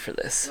we need for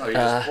this? Oh, you're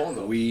just pulling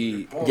the.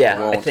 We Yeah, I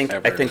won't think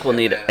ever we'll do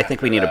need that. I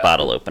think we need a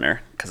bottle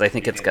opener because I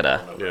think it's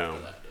gonna. Yeah.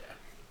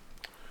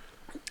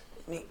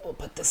 We'll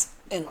put this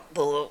in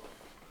the little.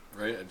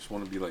 that, right? I just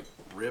want to be like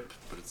rip,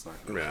 but it's not.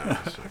 Yeah.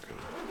 It's not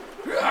gonna...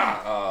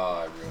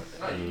 Oh, I ruined it.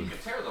 No, you can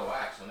tear the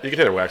wax. You can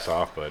take the wax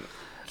off, but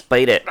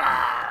Bite it.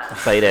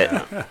 Bite it.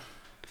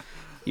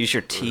 Use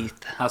your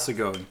teeth. How's it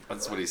going?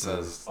 That's what he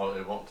says Oh,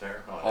 it won't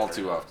tear? Oh, all never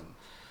too mind. often.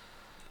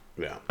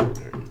 yeah.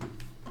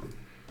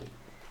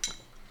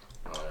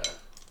 Oh, yeah.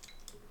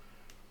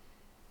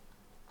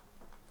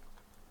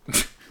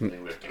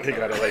 You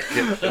gotta like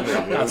get in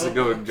there. How's it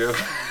going, Joe?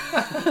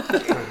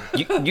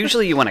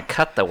 Usually you want to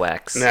cut the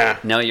wax. Nah.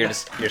 No, you're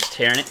just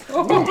tearing it.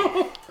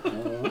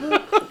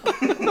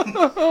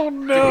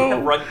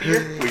 Rug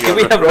beer? Do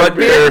we have rug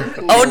beer?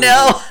 Oh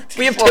no,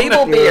 we have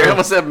table We beer.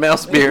 almost have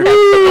mouse beer. We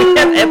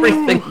have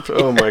everything.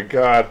 Oh my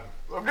God.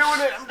 I'm doing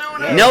it. I'm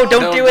doing it. No,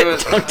 don't Don't do do it.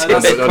 it. Don't do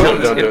Don't it. do it.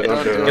 Don't Don't do do it. it.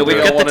 Don't do it. No, we've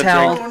I got don't the wanna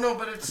towel. Oh, no,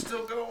 but it's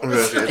still going.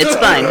 It's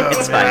fine.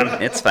 It's fine.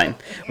 It's fine.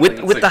 With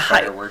It's with like the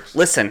high. fireworks.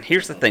 Listen,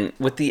 here's the thing.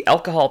 With the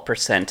alcohol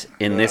percent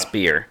in this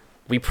beer,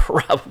 we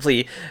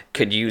probably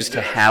could use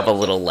to have a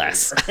little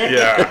less.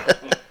 Yeah.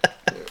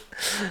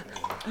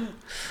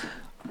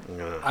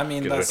 I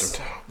mean, Get away that's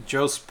from town.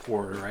 Joe's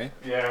pour, right?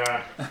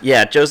 Yeah.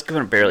 Yeah, Joe's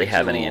gonna barely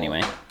have any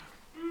anyway. Get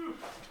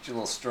your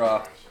little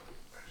straw.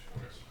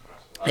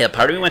 Yeah,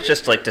 part of me wants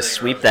just like to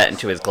sweep that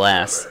into his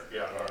glass.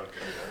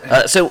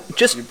 So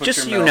just put just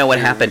your so you know what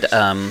mouth here,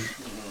 happened.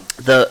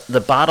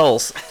 The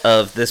bottles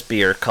of this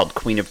beer called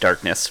Queen of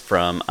Darkness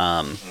from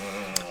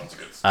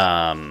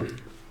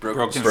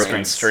Broken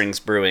Broken Strings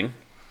Brewing,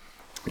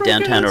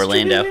 downtown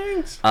Orlando.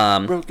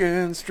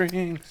 Broken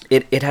strings.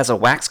 It has a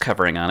wax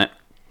covering on it,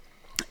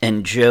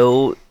 and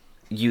Joe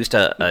used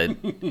a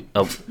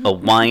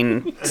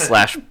wine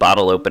 /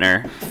 bottle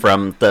opener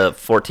from the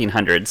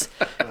 1400s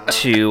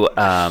to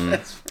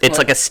it's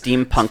like a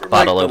steampunk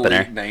bottle like the opener.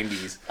 late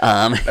 90s.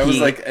 That That was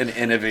like an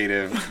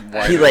innovative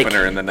wine he, like-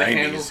 opener in the The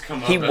handles 90s.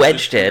 come up He as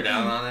wedged you screw it.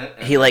 down on it.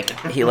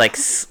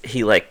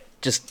 he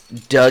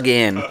just dug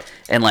in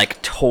and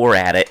like tore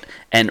at it,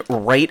 and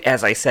right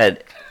as I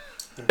said,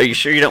 "Are you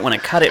sure you don't want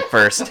to cut it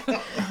first?"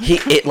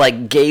 It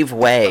like gave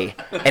way,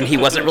 and he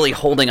wasn't really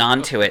holding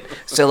on to it.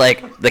 So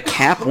like the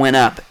cap went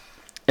up,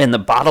 and the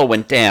bottle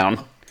went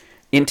down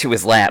into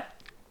his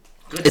lap.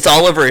 It's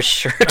all over his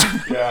shirt.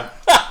 Yeah.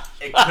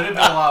 It could have been a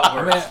lot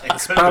worse. mean, It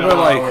it's could have been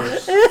probably a lot like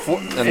worse.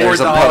 And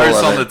there's a $4 puddle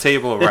on of the it.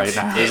 table right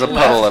now. There's a It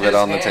puddle left of it his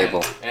on the hand,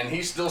 table. and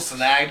he still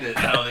snagged it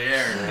out of the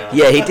air.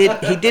 Yeah,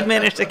 he did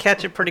manage to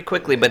catch it pretty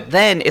quickly, but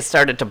then it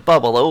started to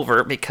bubble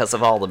over because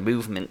of all the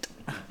movement.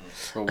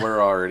 But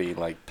we're already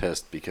like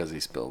pissed because he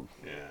spilled.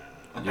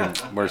 Yeah.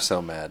 We're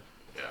so mad.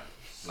 Yeah,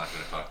 I'm not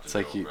gonna talk to It's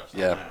like Joe you, the rest of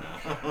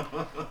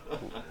yeah.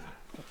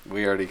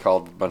 We already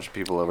called a bunch of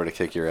people over to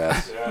kick your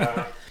ass.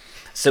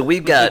 So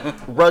we've got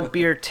rug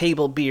beer,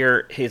 table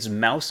beer. His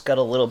mouse got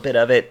a little bit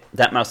of it.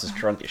 That mouse is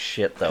drunk as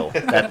shit, though.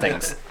 That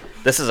thing's.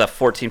 This is a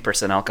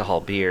 14%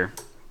 alcohol beer.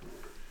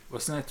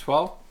 Wasn't it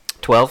 12?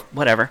 12,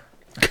 whatever.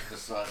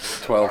 This,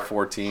 12,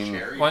 14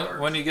 cherry When, or-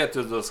 when you get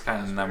to those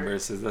kind of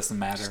numbers, it doesn't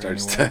matter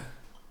starts anyway. to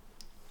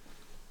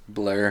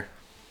blur.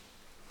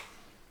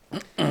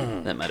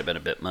 That might have been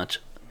a bit much.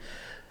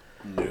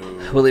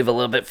 We'll leave a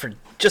little bit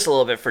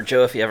for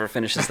Joe if he ever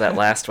finishes that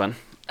last one.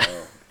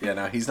 Yeah,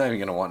 no, he's not even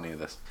gonna want any of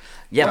this.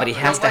 Yeah, but he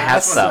has to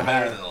have This one's some.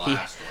 better than the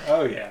last one.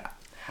 Oh, yeah.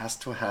 Has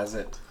to has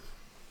it.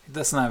 He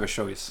doesn't have a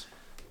choice.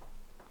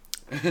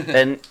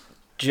 And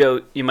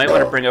Joe, you might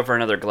want to bring over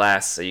another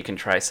glass so you can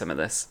try some of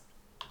this.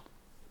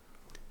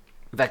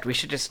 In fact, we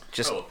should just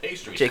Oh,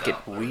 pastry Jake it.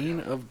 style. Queen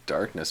of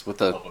Darkness with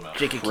a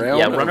Jake, crown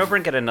yeah, run of- over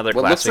and get another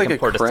what glass. looks We like can a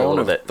pour just a crown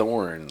little of bit.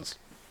 thorns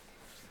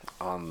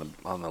on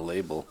the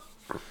label,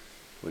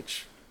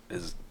 which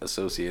is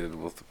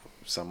associated with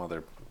some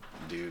other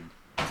dude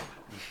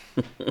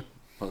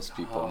most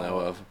people know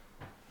of.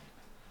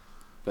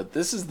 But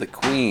this is the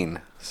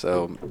queen,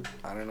 so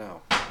I don't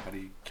know. How do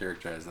you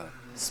characterize that?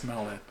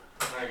 Smell it.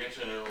 Can I get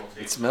you a little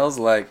It taste? smells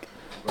like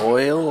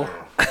oil.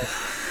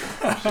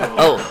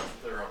 Oh,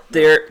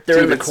 they're in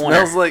Dude, the it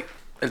corner.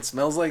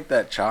 smells like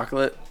that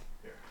chocolate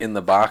in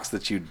the box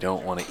that you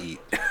don't want to eat.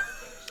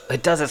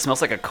 It does. It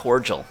smells like a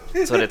cordial.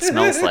 That's what it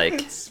smells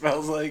like.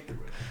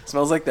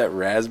 smells like that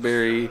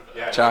raspberry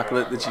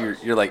chocolate that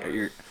you're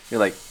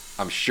like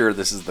I'm sure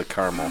this is the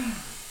caramel.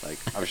 Like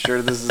I'm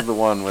sure this is the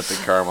one with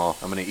the caramel.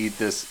 I'm gonna eat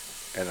this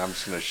and I'm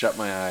just gonna shut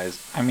my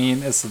eyes. I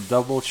mean, it's a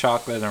double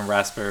chocolate and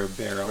raspberry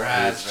barrel.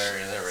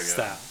 Raspberry, there we go.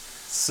 Stout.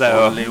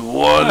 So Only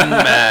one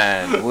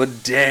man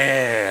would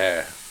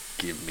dare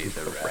give me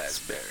the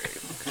raspberry.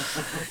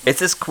 Is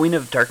this Queen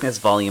of Darkness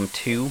Volume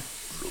 2?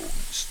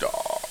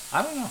 Star.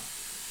 I don't know.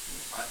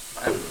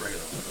 I have a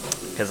regular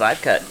one. Because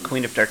I've got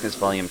Queen of Darkness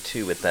Volume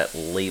 2 with that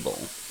label.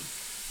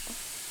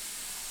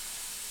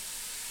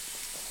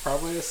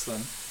 Probably this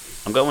then.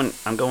 I'm going.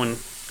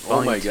 Oh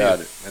Volume my 2. god.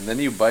 And then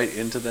you bite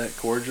into that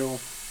cordial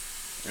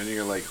and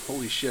you're like,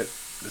 holy shit,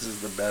 this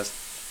is the best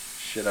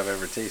shit I've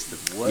ever tasted.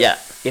 What? Yeah,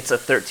 it's a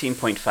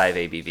 13.5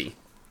 ABV.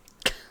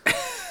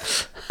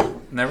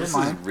 Never This is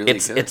mind. really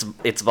It's good.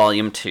 it's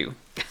Volume 2.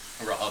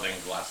 We're having a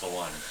glass of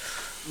wine.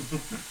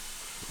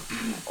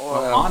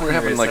 on We're here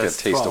having it like a says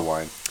taste 12. of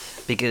wine.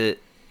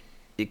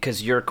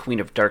 Because you're Queen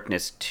of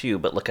Darkness 2,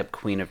 but look up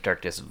Queen of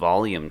Darkness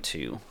Volume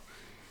 2.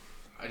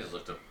 I just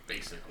looked up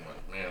basic one.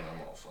 Man,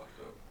 I'm all fucked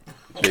up.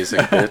 Basic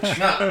bitch.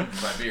 Not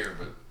my beer,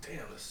 but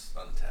damn, this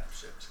untapped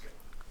shit's good.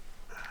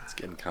 It's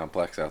getting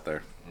complex out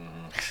there.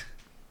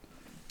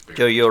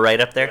 Joe, you all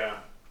right up there? Yeah,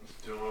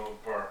 do a little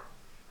part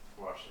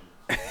washing.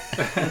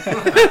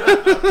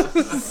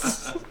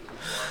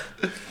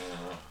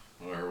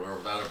 We're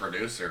without a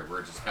producer.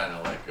 We're just kind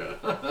of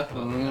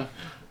like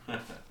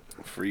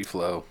Free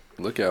flow.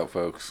 Look out,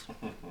 folks.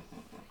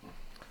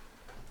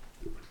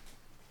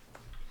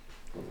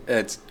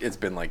 It's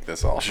been like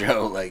this all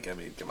show. Like, I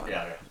mean, come on.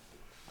 yeah.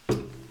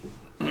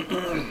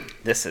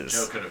 This Joe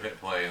is could have hit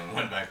play and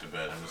went back to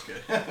bed. I'm just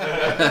kidding.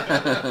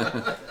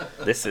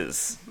 this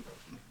is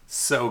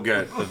So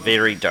good.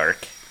 very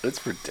dark.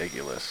 It's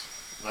ridiculous.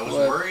 I was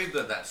What? worried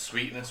that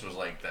sweetness was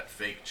like that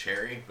fake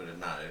cherry, but it's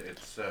not.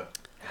 It's a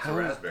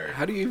raspberry.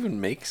 How do you even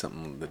make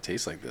something that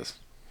tastes like this?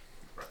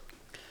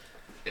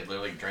 It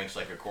literally drinks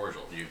like a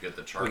cordial. You get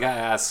the We chocolate. gotta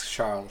ask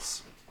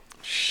Charles.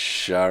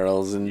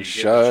 Charles in You get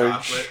the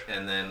charge. chocolate,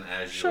 and then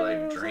as you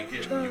like drink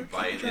it, you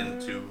bite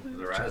into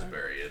the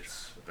raspberry.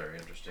 It's a very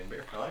interesting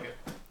beer. I like it.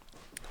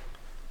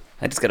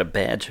 I just got a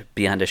badge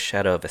beyond a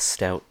shadow of a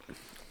stout.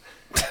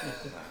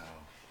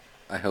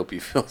 I hope you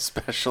feel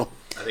special.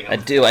 I think I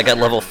do. I got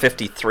level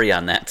 53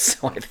 on that,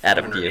 so I've had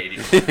a few.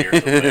 180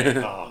 beers away.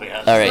 Oh,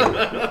 yeah. All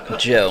right,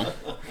 Joe.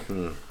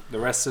 The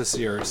rest is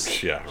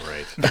yours. Yeah,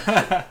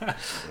 right.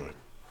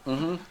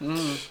 I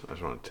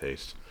just want to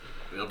taste.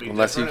 It'll be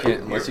Unless you different.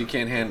 can't, unless you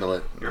can't handle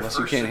it. Your Unless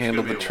you first can't sip's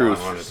handle gonna the be a truth.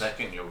 wash.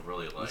 Second, you'll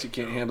really like. Unless you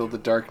can't handle the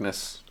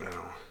darkness. No.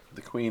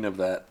 The queen of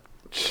that.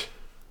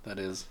 That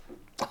is.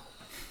 All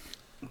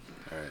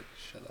right,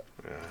 shut up.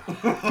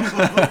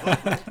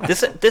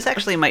 This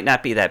actually might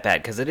not be that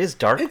bad because it is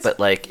dark, It's but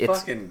like it's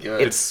fucking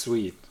good. It's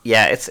sweet.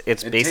 yeah, it's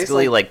tastes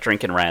basically like- like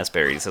drinking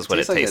raspberries is what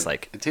it tastes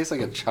like. It tastes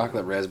like a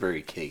chocolate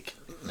raspberry cake.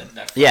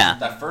 Yeah.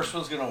 That first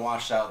one's gonna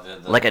wash out the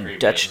Like a previous,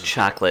 Dutch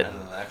chocolate. And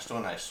the next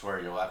one, I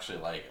swear you'll actually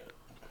like it.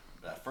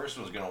 That first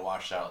one's gonna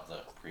wash out the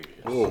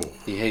previous. Oh,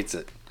 He hates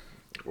it.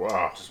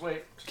 wow. Just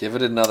wait. Give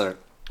it another.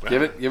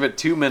 Give it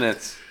 2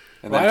 minutes,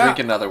 and Why then not? drink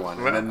another one,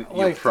 and then you'll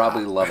Like,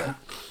 probably love it.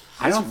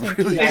 I don't think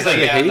he really actually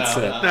good. hates Yeah,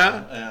 it.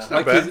 no, Yeah.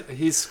 Like bad.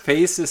 his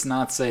face is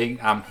not saying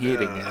I'm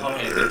hating it.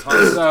 Okay, the tongue,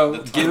 So the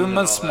tongue give him and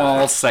a all small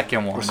that.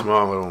 second one.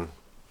 Small little.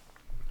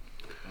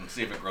 And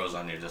see if it grows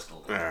on you just a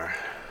little. There.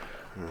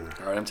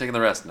 All right, I'm taking the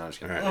rest. No, I'm just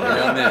kidding. All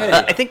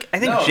I think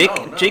No, Jake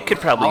no, no. Jake could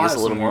probably I'll use a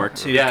have little some more more.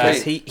 too Yeah,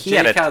 because he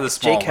Jake had had a the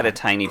small Jake had a one.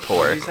 tiny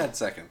pour. He's had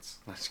seconds.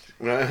 I'm just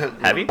kidding. All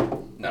Have you?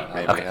 No,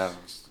 Maybe. Okay. Yeah.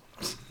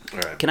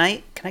 right. Can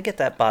I get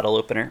that bottle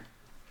opener?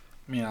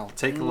 I mean, I'll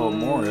take a little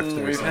more if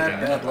there's We've had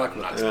something. bad luck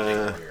with Not this. to take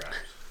over your eyes.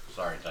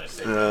 Sorry, did I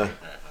say that?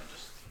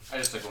 I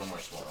just took one more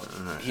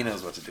swallow. He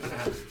knows what to do.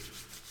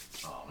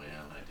 Oh man,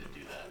 I did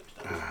do that.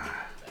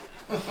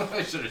 That was bad.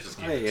 I should have just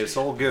given Hey, it to it's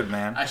you. all good,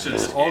 man. I should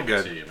have It's just all gave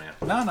it to good. you, man.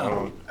 No, no.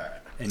 All right,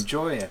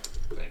 Enjoy it.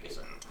 thank you,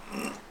 sir.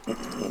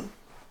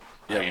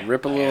 Yeah,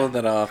 rip a little of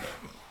that off.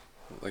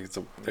 Like it's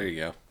a. There you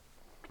go.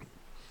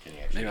 Can you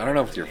actually- Maybe, I don't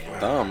know if it's your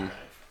thumb.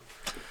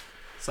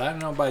 So I don't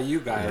know about you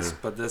guys,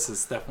 but this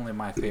is definitely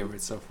my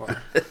favorite so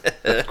far.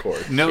 Of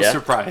course. No Yeah.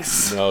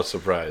 surprise. No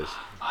surprise.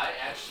 I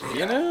actually.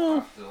 You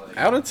know,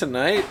 out of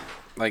tonight,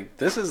 like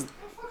this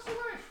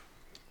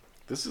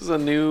This is a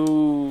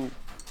new.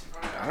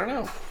 I don't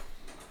know.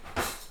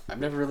 I've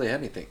never really had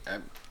anything.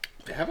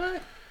 Have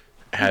I?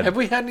 Have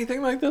we had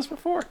anything like this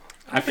before?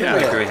 I feel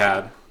like we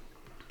had.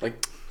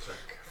 Like,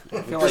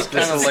 I feel like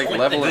kind of like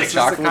level of This is the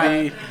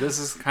chocolatey this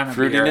is kind of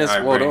beer fruitiness. I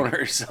Well, bring. don't hurt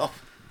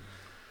yourself.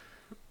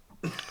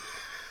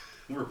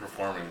 We're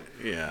performing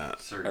Yeah.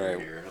 surgery All right.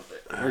 here.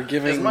 We're As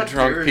giving much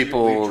drunk beer as we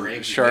people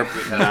drink, sharp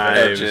we have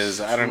knives,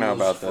 edges. I don't know tools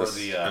about for this.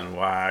 The, And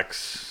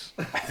wax.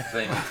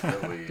 thing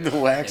that we, The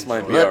wax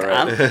might be enjoy. Look,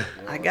 alright.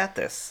 I got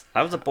this.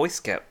 I was a Boy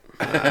Scout.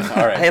 All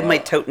right. I have my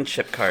totem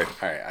chip card.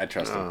 All right, I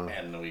trust him.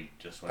 And we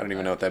just I don't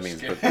even know what that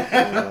means, but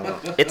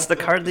It's the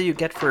card that you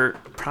get for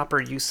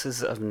proper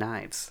uses of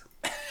knives.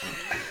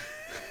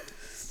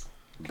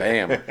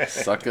 bam,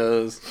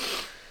 suckers.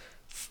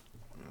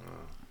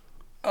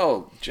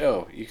 Oh,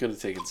 Joe, you could have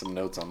taken some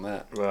notes on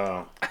that.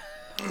 Well,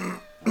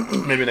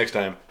 maybe next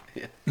time.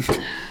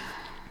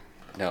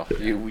 No,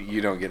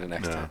 you don't get it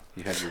next No. time.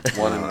 You had your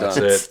one and that's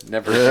done.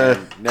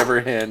 it. Never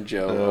hand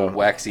Joe a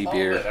waxy All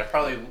beer. of it. I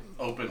probably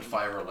opened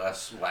 5 or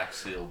less wax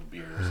sealed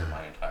beers in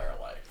my entire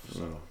life,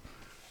 so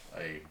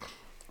I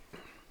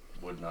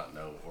would not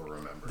know or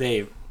remember.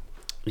 Dave,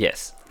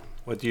 Yes.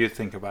 what do you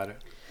think about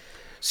it?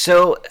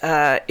 So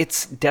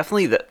it's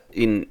definitely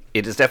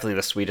it is definitely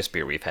the sweetest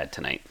beer we've had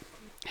tonight,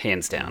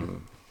 hands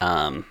down.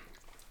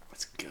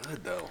 It's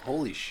good though.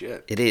 Holy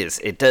shit. It is.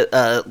 It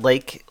does.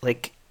 Like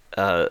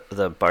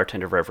the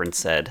bartender reverend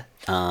said.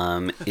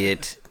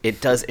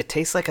 It does. It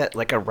tastes like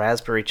a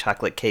raspberry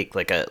chocolate cake,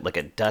 like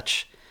a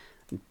Dutch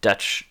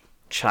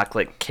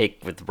chocolate cake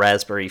with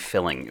raspberry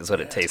filling is what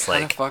it tastes Kind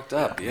of like. fucked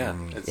up. Yeah.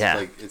 It's Yeah.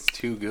 like it's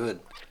too good.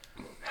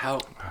 How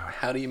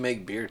do you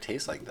make beer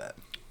taste like that?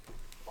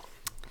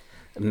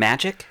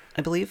 Magic,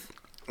 I believe.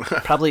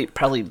 Probably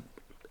black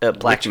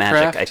Witchcraft?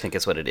 magic. I think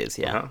is what it is.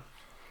 Yeah. Huh?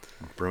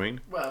 Brewing?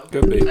 Well,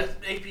 Could be.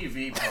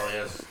 APV probably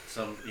has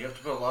some. You have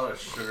to put a lot of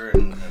sugar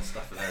and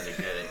stuff in there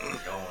to get it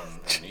going,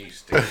 and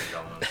yeast to get it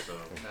going. So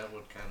that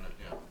would kind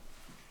of,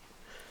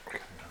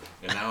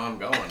 And now I'm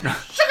going.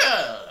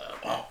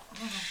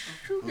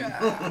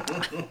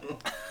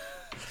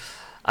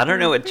 I don't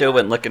know what Joe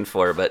went looking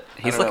for, but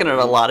he's looking at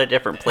a lot of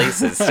different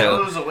places.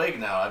 So Joe's awake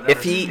now. I've never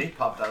if he- seen he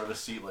popped out of his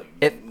seat like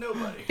if-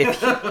 nobody.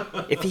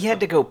 if he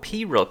had to go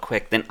pee real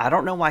quick, then I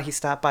don't know why he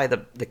stopped by the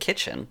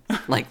kitchen.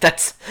 Like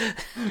that's.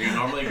 Do you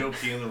normally go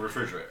pee in the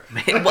refrigerator?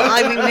 Well,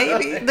 I mean,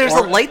 maybe there's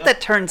a light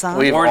that turns on.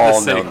 We've Or the all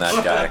sink. known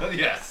that guy.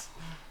 Yes.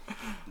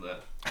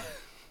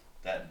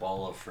 That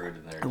ball of fruit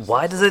in there.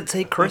 Why does it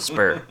say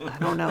CRISPR? I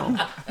don't know.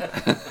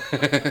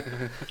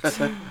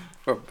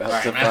 We're about All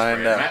right, to Matt's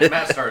find ready. out.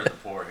 Matt started the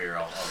pour here.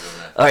 I'll go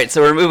next. All right,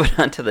 so we're moving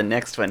on to the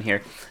next one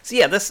here. So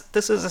yeah, this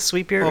is a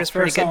sweet beer. Well, It's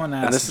pretty first I good. want to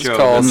And ask this is Joe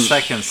called- the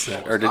second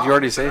sip. Or did you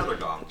already say? Another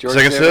gong. Did you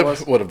already Second say what it was?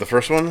 sip? What, of the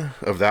first one?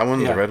 Of that one?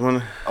 Yeah. The red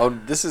one? Oh,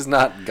 this is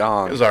not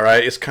gong. It was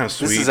alright. It's kind of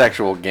sweet. This is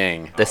actual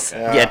gang. This,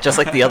 yeah, just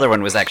like the other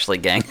one was actually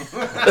gang. That's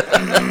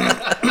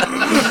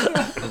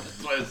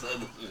why I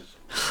said this.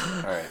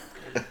 All right.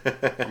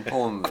 I'm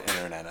pulling the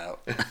internet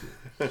out.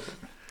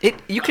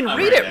 You can I'm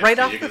read right it right next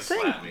to off you. the You can thing.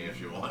 slap me if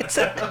you want.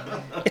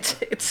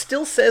 It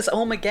still says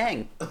 "Oma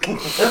Gang."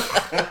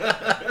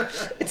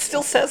 It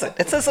still says it.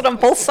 It says it on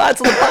both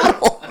sides of the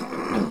bottle.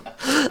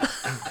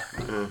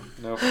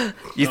 Nope.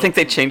 You think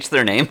they changed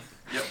their name?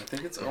 Yep. I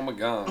think it's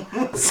Omegon.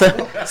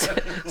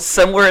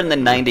 Somewhere in the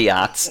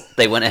 90-aughts,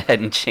 they went ahead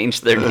and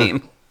changed their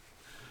name.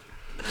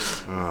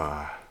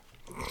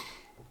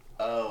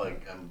 Oh,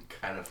 like I'm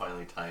kind of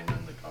finally tying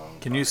in the gong.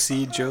 Can you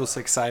see Joe's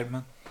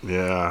excitement?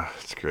 Yeah,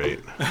 it's great.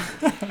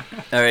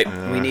 All right,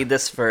 we need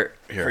this for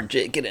Here.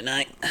 Jake and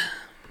I.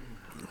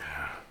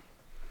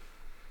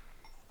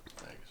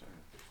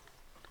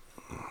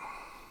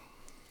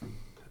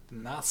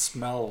 Did not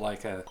smell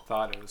like I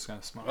thought it was going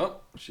to smell.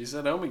 Well, she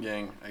said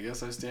Omegang. I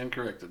guess I stand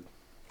corrected.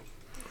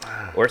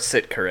 Or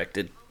sit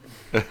corrected.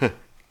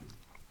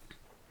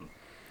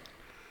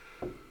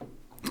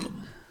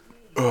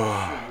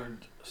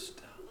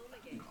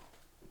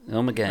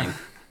 Oma Gang.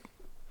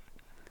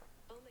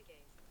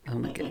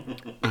 Oma Gang.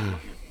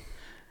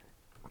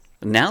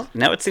 Now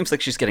it seems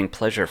like she's getting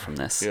pleasure from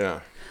this. Yeah.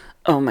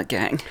 Oma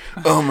Gang.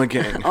 Oh my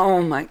gang.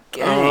 Oh my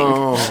gang.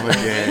 Oh my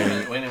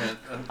gang. Wait a minute.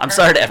 I'm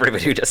sorry to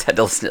everybody who just had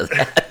to listen to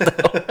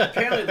that.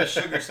 Apparently, the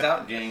Sugar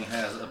Stout gang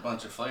has a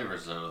bunch of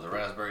flavors, though. The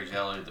raspberry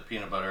jelly, the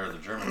peanut butter, the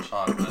German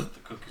chocolate, the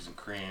cookies and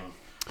cream.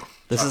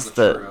 This is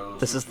chocolate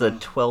the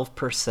churros.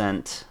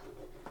 12%,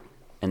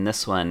 and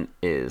this one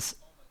is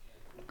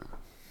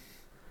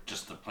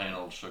Just the plain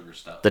old Sugar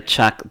Stout. the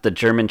gang. the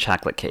German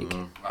chocolate cake.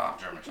 Ah,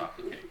 German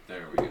chocolate cake.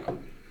 There we go.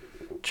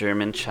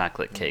 German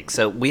chocolate cake.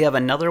 So we have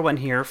another one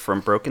here from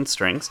Broken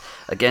Strings,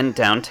 again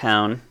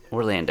downtown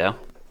Orlando.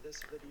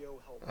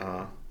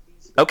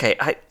 Okay,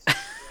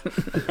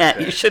 Matt,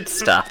 you should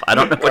stop. I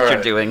don't know what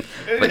you're doing,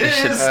 but you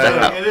should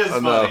stop. It is no.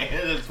 funny.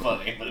 It is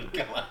funny. But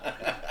come on.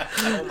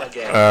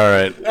 All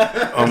right.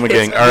 Oh my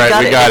gang. All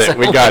right, we got it.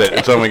 We got it.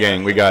 It's oh my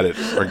gang. We got it.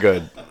 We're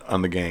good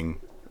on the gang.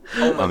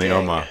 On the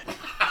Oma.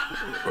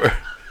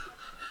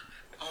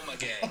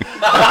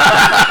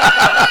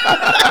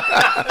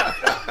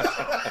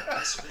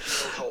 this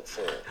video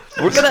helpful,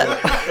 We're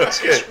gonna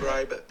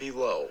subscribe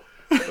below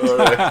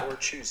before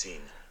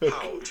choosing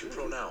how to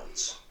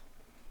pronounce.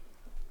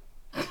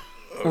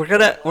 we're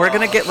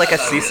gonna get like a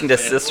cease and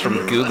desist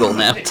from Google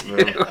now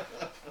too.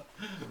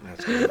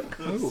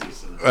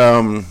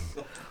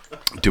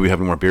 Do we have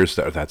any more beers?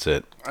 That's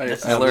it. I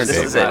This learned is it.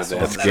 it. That's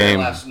That's That's game.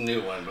 the last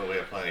new one, but we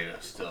have plenty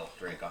to still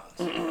drink on.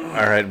 So.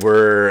 All right,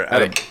 we're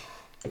at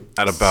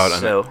about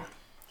So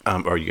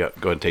or you go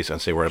ahead and taste it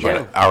and say we're at about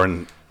Yeah. an hour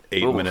and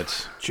 8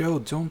 minutes. Joe,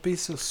 don't be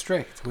so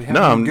strict. We have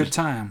No, a I'm good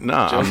time. No,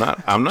 I'm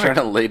not. I'm Trying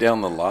to not. lay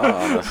down the law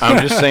on us.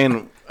 I'm just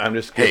saying. I'm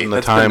just Hey, getting the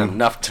that's time. been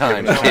enough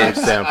time. No, kids.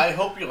 Sam. I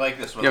hope you like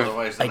this one, Yeah,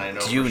 otherwise then I I know.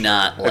 do for sure.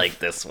 not like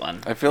this one.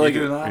 I feel like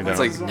do not it's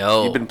like like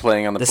No. you've been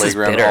playing on the This is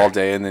playground bitter. all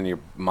day, and then your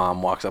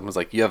mom walks up and is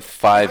like, "You have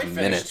 5 I finished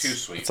minutes." too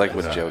sweet. It's like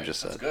what That's Joe alright.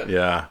 just That's said. good.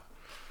 Yeah.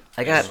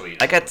 I got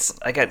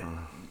Mm.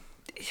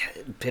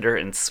 bitter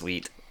and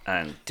sweet.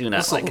 And do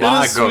not It's like a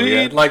lot it. go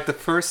yet. Like the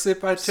first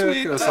sip I took,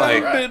 it was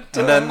like, Right.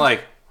 and then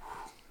like,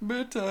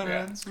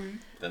 Yeah.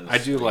 Then the I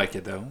do sweet. like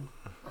it though.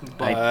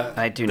 But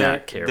I do there-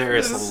 not care. There for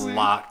is this. a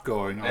lot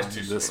going on That's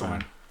in too this sweet.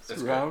 one.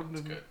 It's good.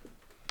 It's good.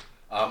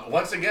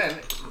 Once again,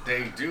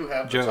 they do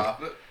have the Joe.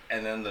 chocolate,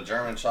 and then the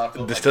German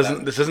chocolate. This like doesn't.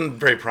 that. This isn't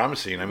very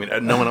promising. I mean,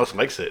 no one else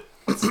likes it.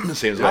 It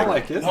seems I like.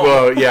 like it.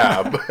 Well,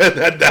 yeah, but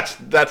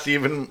that's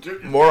even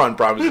more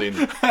unpromising.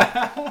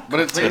 But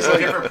it It's tastes a like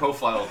different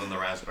profile than the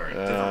raspberry.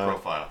 Different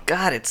profile.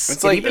 God, it's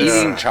it's like skinny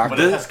eating bean. chocolate.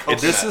 But it has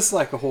coconut. This is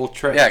like a whole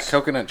trick. Yeah,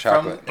 coconut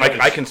chocolate. Like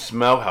I can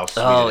smell how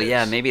sweet. Oh it is.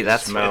 yeah, maybe It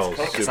that's smells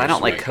because super I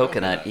don't like sweet.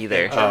 coconut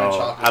either. German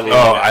chocolate I cake.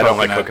 Oh, I don't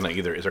like Coconut. coconut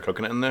either. Is there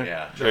coconut in there?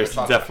 Yeah, There's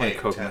German chocolate definitely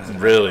cake coconut. tends to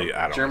Really,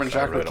 I don't. German I really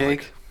chocolate don't like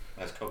cake.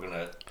 Has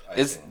coconut.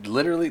 It's icing.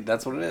 literally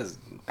that's what it is.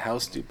 How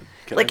stupid?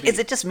 Can Like, I be? is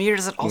it just me or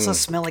does it also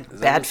smell like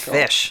that bad what it's called?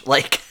 fish?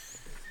 Like,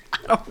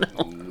 I don't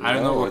know. I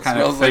don't know No, what it kind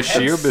of smells like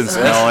fish you've been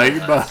smelling,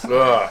 but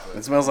Ugh.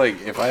 It smells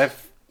like if I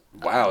have.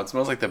 Wow, it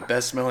smells like the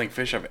best smelling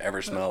fish I've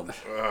ever smelled.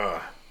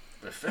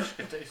 The fish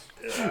can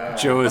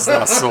taste. Joe is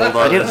not sold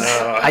on this.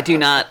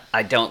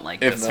 I don't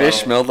like If this. fish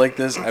smelled like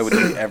this, I would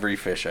eat every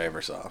fish I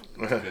ever saw.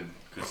 Good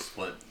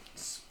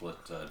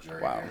split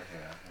jury. Wow. Here.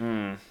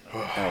 Yeah.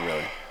 Oh,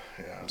 really?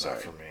 Yeah, I'm sorry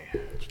for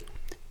me.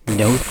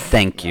 No,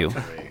 thank you.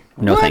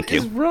 No, thank What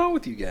is you. wrong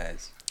with you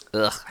guys?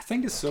 Ugh, I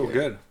think it's so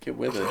good. Get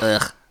with it.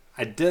 ugh.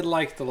 I did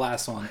like the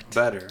last one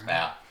better,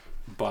 Yeah.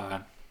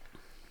 but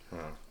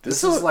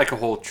This this is like a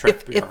whole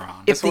trip if- you're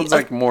on. This the one's oth-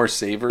 like more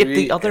savory. if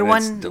the other and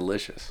one- it's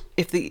delicious.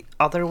 If the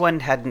other one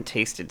hadn't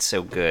tasted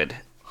so good,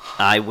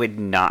 I would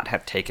not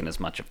have taken as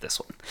much of this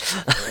one.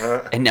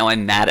 And now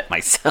I'm mad at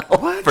myself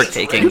for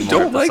taking You more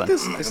don't of like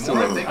this this? one. I The still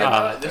more I don't. think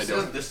about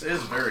it, this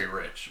is very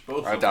rich.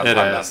 Both I of don't them It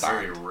are is.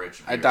 very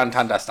rich. I beer. don't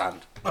understand.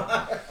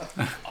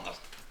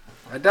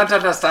 I don't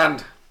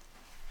understand.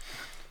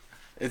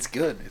 It's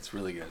good. It's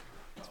really good.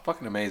 It's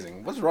fucking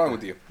amazing. What's wrong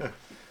with you?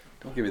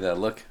 Don't give me that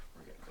look.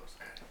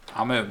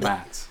 I'm at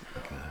Matt's.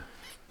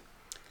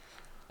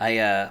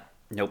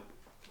 Nope,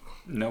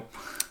 Nope.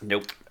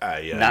 nope,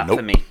 Not not nope.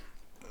 for me.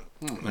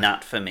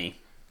 Not for me.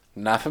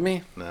 Not for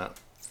me. No.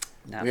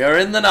 Not We are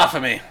in the not for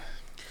me.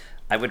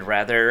 I would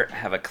rather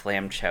have a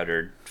clam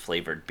chowder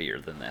flavored beer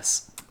than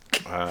this.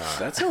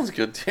 That sounds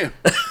good too.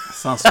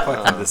 Sounds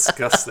fucking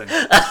disgusting.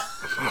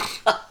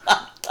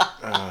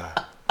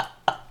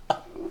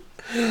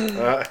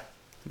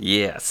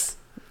 Yes.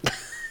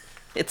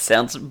 It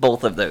sounds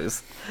both of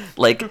those.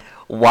 Like,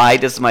 why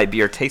does my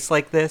beer taste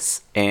like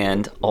this?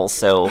 And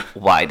also,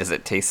 why does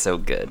it taste so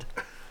good?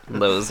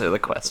 Those are the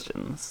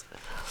questions.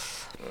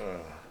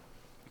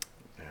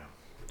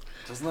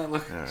 Doesn't that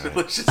look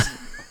delicious?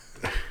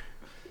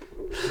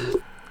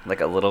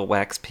 Like a little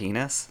wax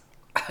penis?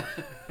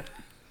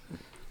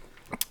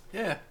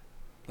 Yeah.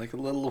 Like a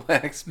little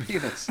wax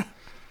penis.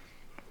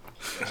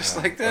 Just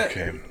like that.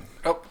 Okay.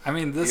 Oh, I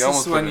mean, this He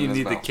almost is put when it in you his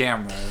need the mouth.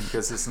 camera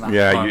because it's not.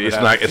 Yeah, fun it's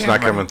without not. the It's not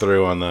camera. coming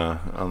through on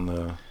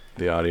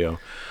the audio.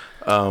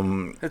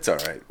 it's all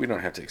right. We don't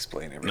have to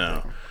explain everything.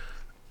 No.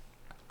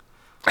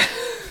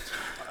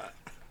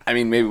 I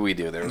mean, maybe we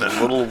do. There's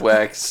a little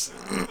wax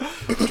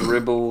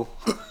dribble.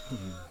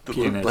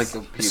 Penis. Like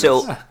a penis.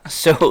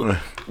 So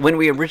when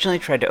we originally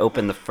tried to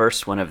open the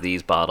first one of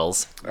these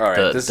bottles, all right,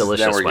 the this is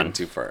delicious now we're one, getting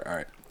too far. All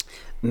right.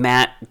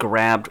 Matt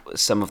grabbed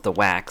some of the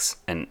wax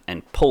and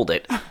pulled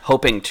it,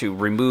 hoping to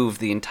remove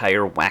the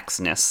entire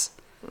waxness.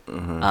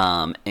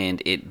 And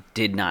it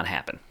did not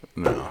happen.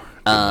 No.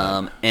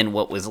 And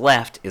what was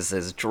left is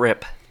this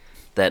drip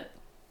that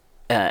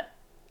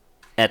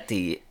at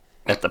the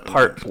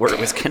part where it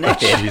was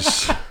connected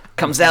Jeez.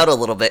 comes out a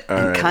little bit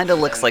and kind of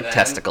looks like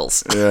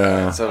testicles.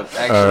 Yeah. So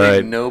actually,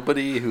 right.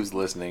 nobody who's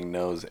listening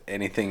knows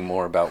anything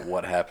more about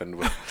what happened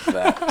with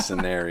that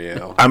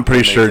scenario. I'm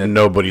pretty than they sure did.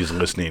 nobody's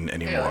listening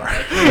anymore.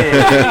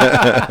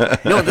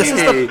 No, this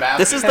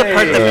is the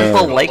part that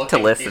people like to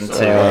listen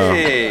to.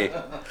 Hey,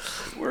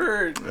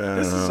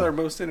 this is our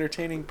most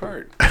entertaining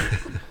part,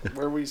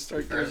 where we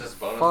start There's getting this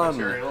bonus fun,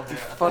 material.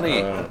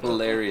 funny,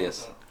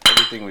 hilarious.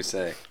 Everything we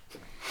say.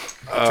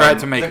 I tried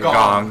to make a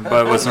gong,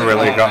 but it wasn't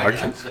really a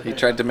gong. He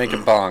tried to make a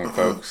bong,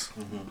 folks.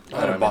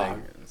 Not a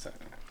bong.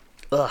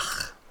 Ugh.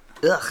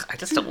 Ugh, I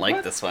just don't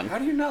like this one. How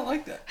do you not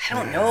like that? I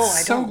don't know.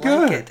 I So don't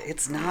good. like it.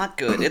 It's not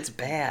good. It's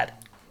bad.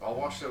 I'll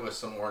wash it with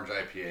some orange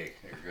IPA.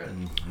 You're good.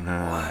 What?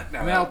 I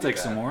mean, I'll take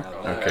some more.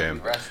 Okay. The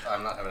rest,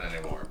 I'm not having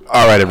any more.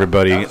 All right,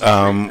 everybody.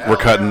 We're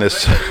cutting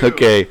this.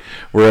 Okay,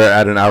 we're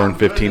at an hour and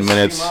 15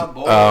 minutes.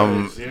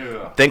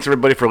 Thanks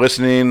everybody for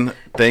listening.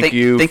 Thank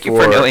you. Thank you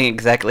for knowing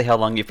exactly how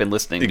long you've been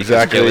listening.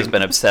 Exactly. Because Joe has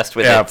been obsessed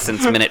with Yeah. it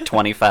since minute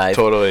 25.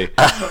 Totally.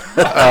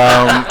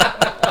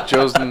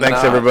 Joe's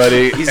Thanks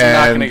everybody. He's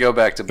not going to go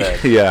back to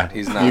bed. Yeah,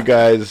 He's not. You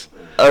guys.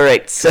 All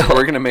right, so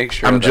We're going to make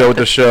sure. I'm that- Joe with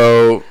the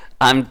show.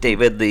 I'm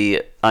David,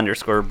 the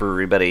 _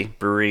 brewery buddy,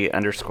 brewery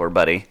 _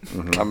 buddy.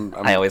 I'm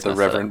I always the mess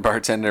Reverend up.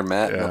 Bartender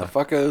Matt. Yeah.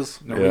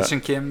 Motherfuckers.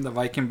 Norwegian Kim, the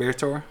Viking Beer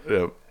Tour.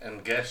 Yep.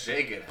 And guest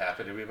Jake,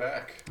 happy to be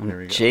back.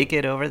 Jake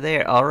it over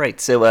there. All right,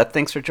 so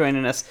thanks for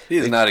joining us. He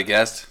is not a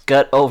guest.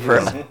 Got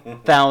over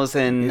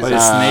 1,000 But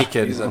it's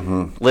naked. He's a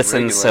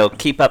listens, so regular.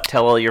 keep up,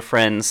 tell all your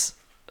friends,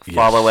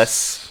 follow Yes.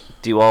 us,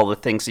 do all the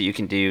things that you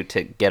can do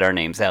to get our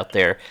names out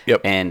there,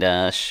 Yep.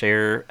 and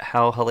share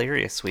how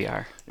hilarious we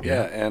are.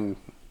 Yeah, and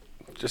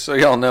just so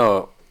y'all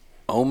know,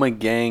 Oma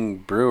Gang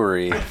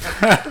Brewery.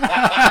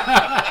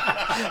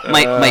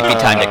 Might be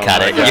time to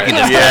cut it. You can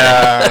just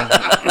Yeah.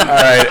 All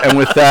right, and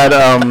with that,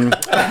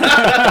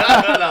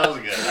 That was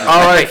good.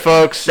 all right,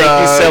 folks.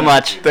 Thank you so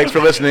much. Thanks for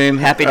listening.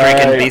 Happy All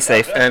drinking. right, Be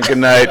safe. and good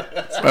night.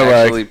 Bye bye.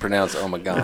 Actually pronounced Oma Gang.